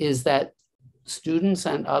 is that students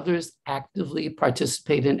and others actively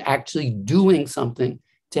participate in actually doing something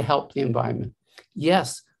to help the environment.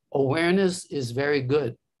 Yes, awareness is very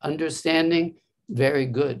good. Understanding, very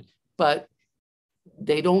good. But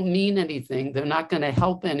they don't mean anything. They're not going to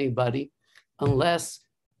help anybody unless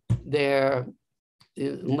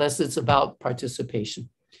it's about participation.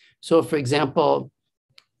 So for example,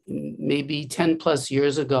 maybe 10 plus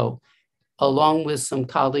years ago, along with some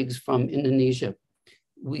colleagues from Indonesia,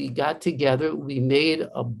 we got together, we made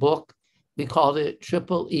a book, we called it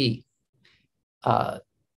Triple E,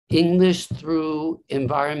 English through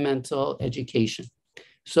Environmental Education.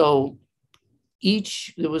 So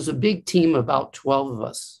there was a big team, about 12 of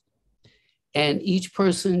us, and each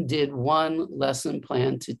person did one lesson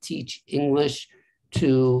plan to teach English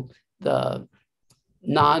to the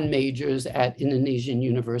non-majors at Indonesian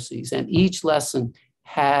universities. And each lesson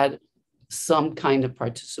had some kind of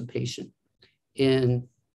participation in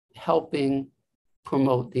helping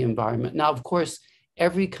promote the environment. Now, of course,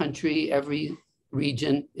 every country, every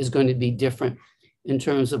region is going to be different in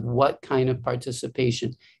terms of what kind of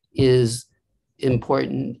participation is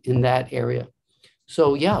important in that area.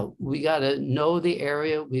 So yeah, we got to know the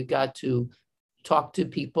area. We've got to talk to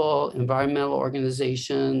people, environmental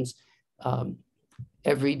organizations,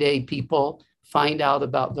 everyday people, find out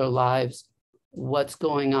about their lives, what's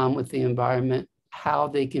going on with the environment, how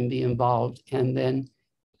they can be involved, and then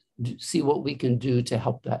see what we can do to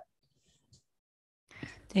help that.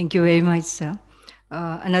 Thank you very much, sir.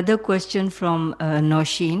 Another question from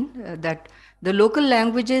Nosheen, that the local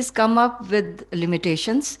languages come up with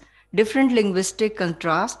limitations. Different linguistic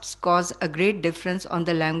contrasts cause a great difference on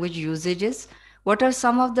the language usages. What are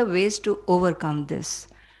some of the ways to overcome this?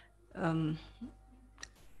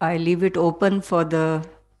 I leave it open for the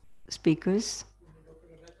speakers.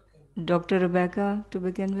 Dr. Rebecca, to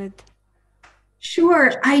begin with.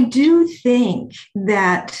 Sure. I do think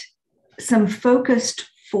that some focused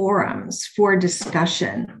forums for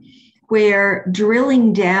discussion where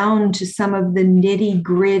drilling down to some of the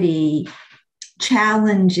nitty-gritty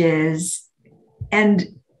challenges and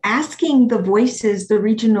asking the voices, the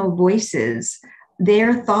regional voices,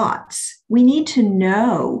 their thoughts. We need to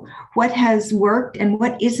know what has worked and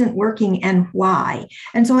what isn't working and why.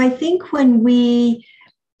 And so I think when we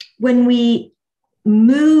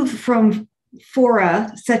move from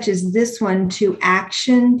fora such as this one to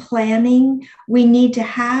action planning, we need to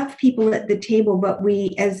have people at the table, but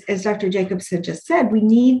we, as Dr. Jacobs had just said, we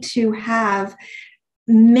need to have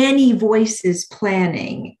many voices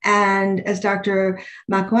planning. And as Dr.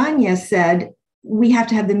 Makwanya said, we have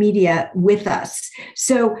to have the media with us.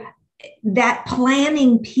 So that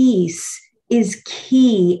planning piece is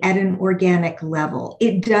key at an organic level.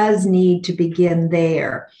 It does need to begin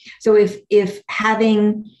there. So if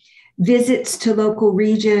having visits to local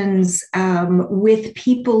regions with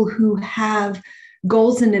people who have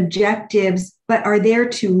goals and objectives, but are there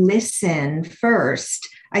to listen first,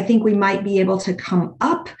 I think we might be able to come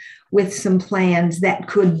up with some plans that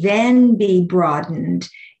could then be broadened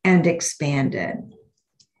and expanded.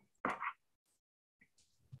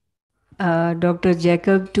 Dr.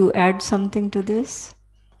 Jacob, to add something to this?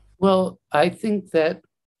 Well, I think that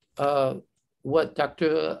what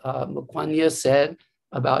Dr. Mukwanya said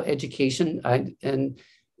about education, and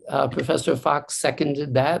Professor Fox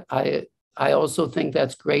seconded that. I also think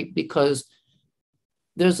that's great because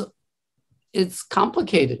it's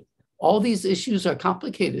complicated. All these issues are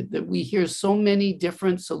complicated, that we hear so many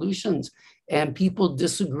different solutions and people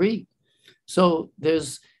disagree. So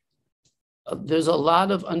there's a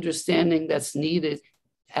lot of understanding that's needed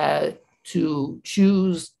to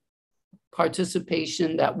choose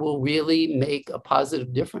participation that will really make a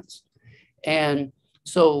positive difference. And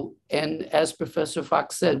so, and as Professor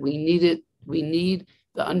Fox said, we need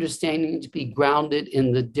the understanding to be grounded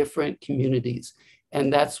in the different communities.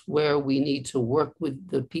 And that's where we need to work with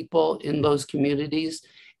the people in those communities.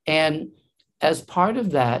 And as part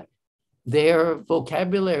of that, their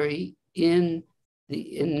vocabulary in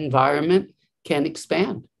the environment can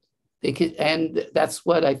expand. They can, and that's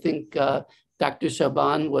what I think Dr.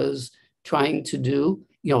 Shaban was trying to do.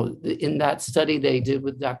 You know, in that study they did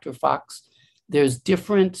with Dr. Fox, there's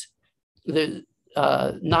different,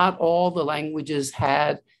 not all the languages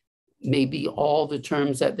had maybe all the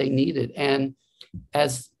terms that they needed. And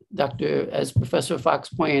as Professor Fox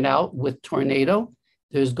pointed out, with tornado,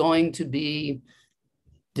 there's going to be,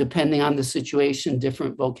 depending on the situation,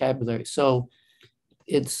 different vocabulary. So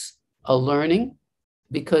it's a learning,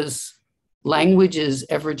 because language is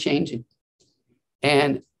ever changing.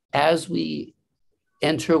 And as we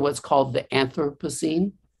enter what's called the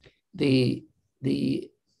Anthropocene, the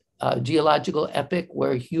geological epoch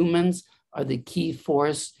where humans are the key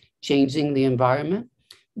force changing the environment,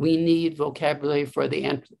 we need vocabulary for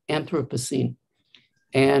the Anthropocene.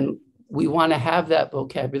 And we want to have that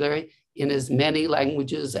vocabulary in as many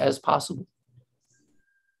languages as possible.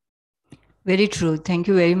 Very true. Thank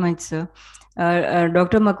you very much, sir.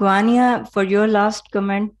 Dr. Makwania, for your last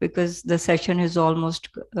comment, because the session is almost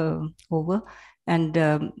over, and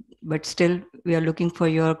but still we are looking for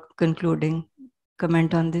your concluding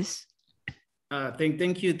comment on this.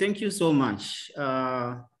 Thank you so much.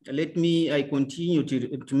 I continue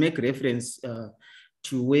to make reference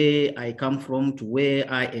to where I come from, to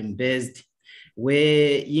where I am based,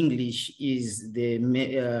 where English is the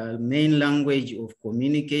main language of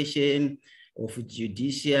communication, of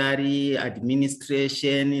judiciary,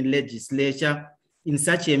 administration, legislature, in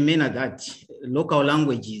such a manner that local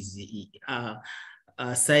languages are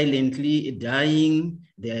silently dying.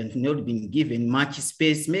 They have not been given much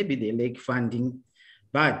space. Maybe they lack funding,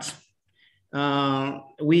 but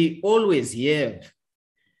we always have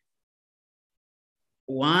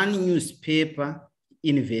one newspaper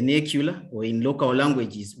in vernacular or in local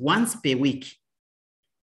languages once per week.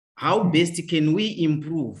 How best can we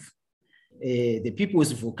improve the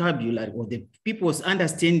people's vocabulary or the people's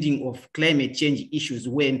understanding of climate change issues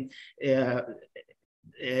when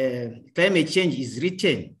climate change is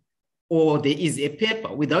written, or there is a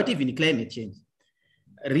paper without even climate change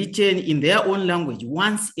written in their own language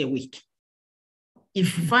once a week? If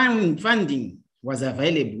funding was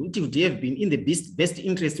available, it would have been in the best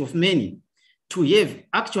interest of many to have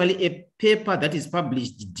actually a paper that is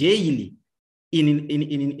published daily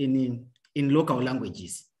in local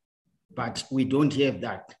languages. But we don't have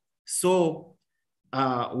that. So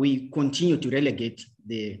we continue to relegate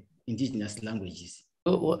the indigenous languages.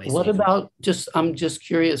 What about, I'm just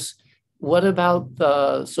curious, what about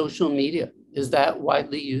the social media? Is that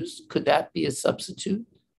widely used? Could that be a substitute?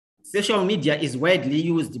 Social media is widely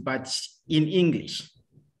used, but in English.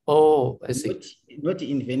 Oh, I see. Not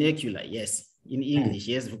in vernacular, yes. In English,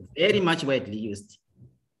 yes, very much widely used.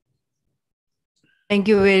 Thank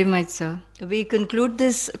you very much, sir. We conclude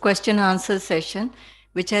this question answer session,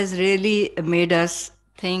 which has really made us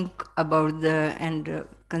think about and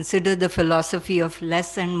consider the philosophy of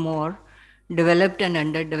less and more, developed and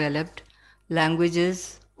underdeveloped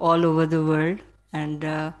languages all over the world, and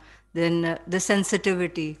then the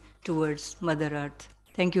sensitivity towards Mother Earth.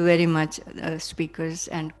 Thank you very much, speakers,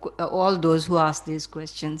 and all those who asked these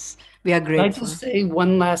questions. We are grateful. Can I just say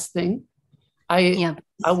one last thing? I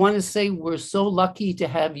want to say we're so lucky to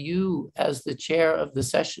have you as the chair of the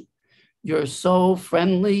session. You're so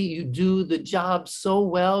friendly. You do the job so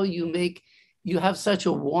well. You have such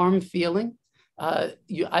a warm feeling.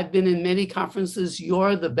 I've been in many conferences.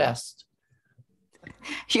 You're the best.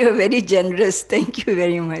 You're very generous. Thank you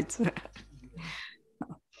very much, sir.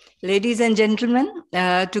 Ladies and gentlemen,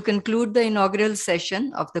 To conclude the inaugural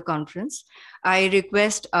session of the conference, I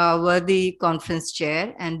request our worthy conference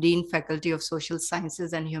chair and Dean Faculty of Social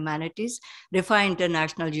Sciences and Humanities, Rifa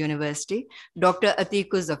International University, Dr.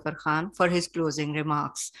 Atiku Zafar Khan, for his closing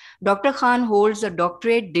remarks. Dr. Khan holds a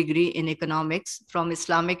doctorate degree in economics from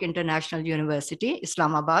Islamic International University,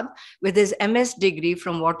 Islamabad, with his MS degree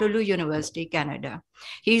from Waterloo University, Canada.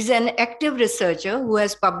 He is an active researcher who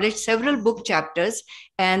has published several book chapters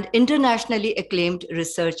and internationally acclaimed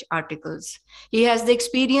research articles. He has the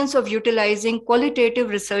experience of utilizing qualitative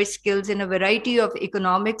research skills in a variety of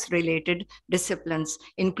economics-related disciplines,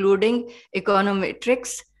 including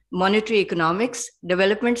econometrics, monetary economics,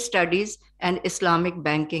 development studies, and Islamic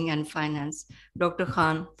banking and finance. Dr.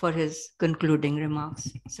 Khan for his concluding remarks.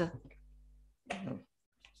 Sir.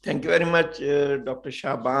 Thank you very much, Dr.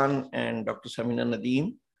 Shaban and Dr. Samina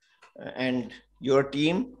Nadeem and your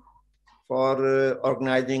team for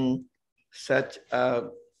organizing such an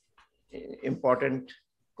important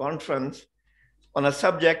conference on a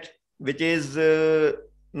subject which is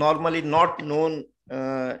normally not known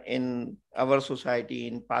in our society,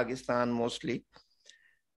 in Pakistan mostly.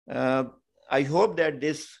 I hope that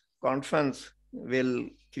this conference will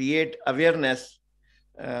create awareness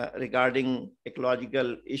regarding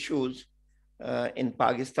ecological issues in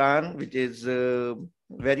Pakistan, which is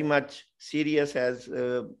very much serious, as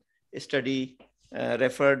a study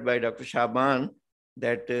referred by Dr. Shaban,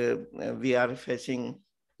 that we are facing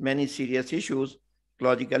many serious issues,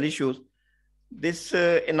 ecological issues. This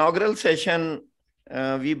inaugural session,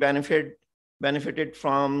 we benefited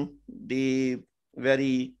from the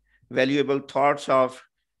very valuable thoughts of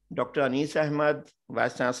Dr. Anis Ahmed,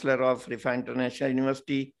 Vice Chancellor of Rifa International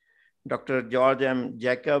University, Dr. George M.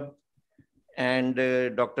 Jacob, and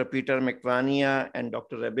Dr. Peter McVania and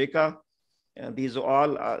Dr. Rebecca. These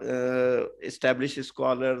all established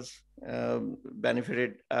scholars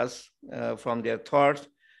benefited us from their thoughts.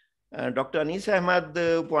 Dr. Anis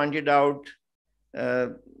Ahmed pointed out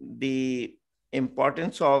the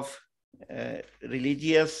importance of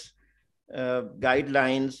religious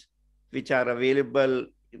guidelines which are available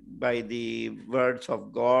by the word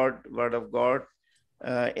of God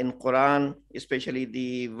in Quran, especially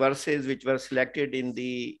the verses which were selected in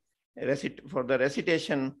the for the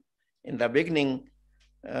recitation in the beginning.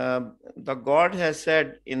 The God has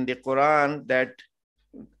said in the Quran that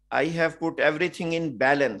I have put everything in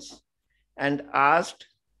balance and asked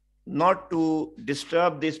not to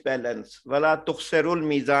disturb this balance. Wala tukhsirul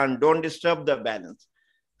mizan, don't disturb the balance.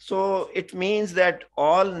 So it means that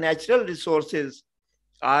all natural resources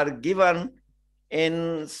are given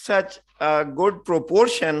in such a good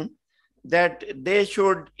proportion that they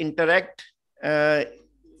should interact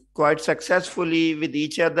quite successfully with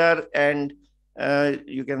each other, and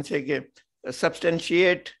you can say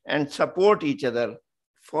substantiate and support each other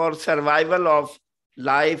for survival of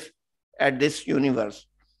life at this universe.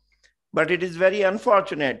 But it is very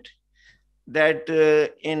unfortunate that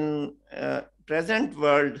in present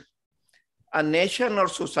world, a nation or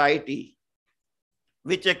society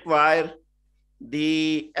which acquire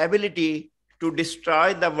the ability to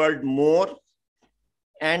destroy the world more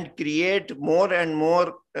and create more and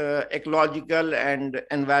more ecological and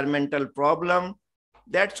environmental problem,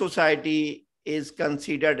 that society is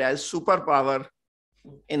considered as superpower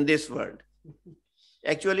in this world.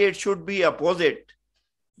 Actually, it should be opposite,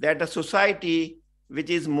 that a society which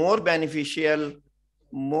is more beneficial,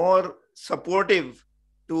 more supportive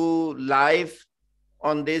to life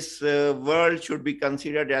on this world should be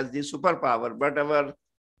considered as the superpower, but our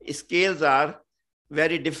scales are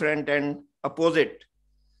very different and opposite.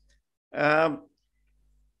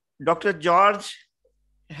 Dr. George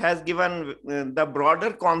has given the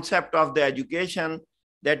broader concept of the education,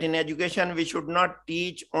 that in education we should not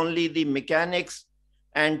teach only the mechanics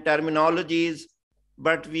and terminologies,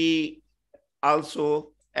 but we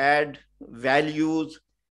also add values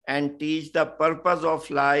and teach the purpose of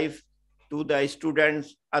life to the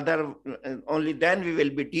students. Only then we will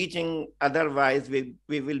be teaching, otherwise we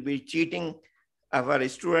will be cheating our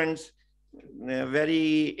students.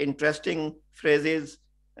 Very interesting phrases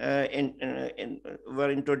were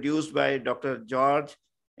introduced by Dr. George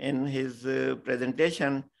in his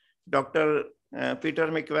presentation. Dr. Peter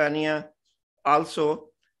McVania also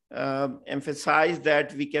emphasized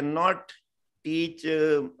that we cannot teach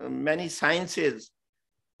many sciences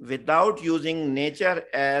without using nature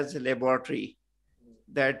as a laboratory,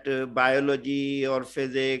 that biology or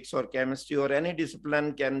physics or chemistry or any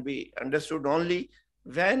discipline can be understood only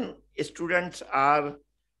when students are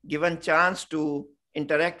given chance to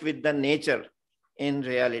interact with the nature in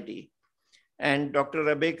reality. And Dr.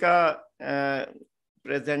 Rebecca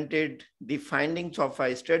presented the findings of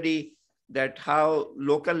a study that how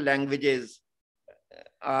local languages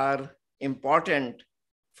are important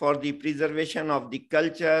for the preservation of the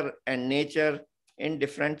culture and nature in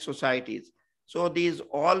different societies. So these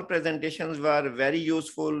all presentations were very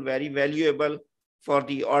useful, very valuable for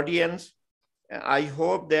the audience. I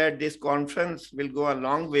hope that this conference will go a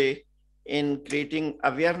long way in creating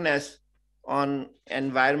awareness on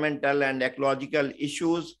environmental and ecological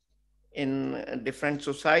issues in different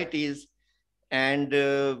societies. And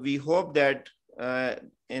we hope that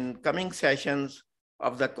in coming sessions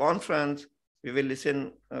of the conference, we will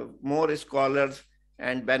listen more scholars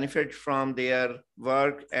and benefit from their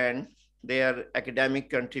work and their academic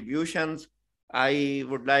contributions. I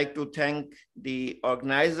would like to thank the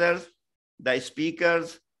organizers, the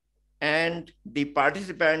speakers, and the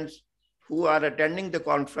participants who are attending the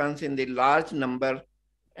conference in the large number.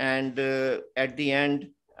 And at the end,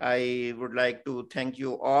 I would like to thank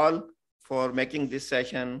you all for making this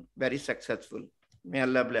session very successful. May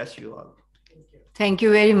Allah bless you all. Thank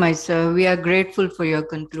you very much, sir. We are grateful for your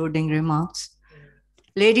concluding remarks.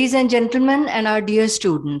 Ladies and gentlemen, and our dear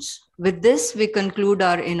students, with this, we conclude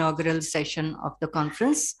our inaugural session of the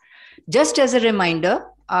conference. Just as a reminder,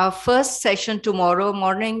 our first session tomorrow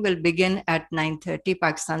morning will begin at 9:30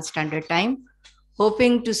 Pakistan Standard Time.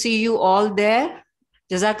 Hoping to see you all there.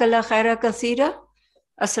 Jazakallah khaira kaseera.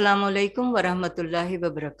 Assalamu alaikum wa rahmatullahi wa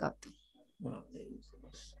barakatuh.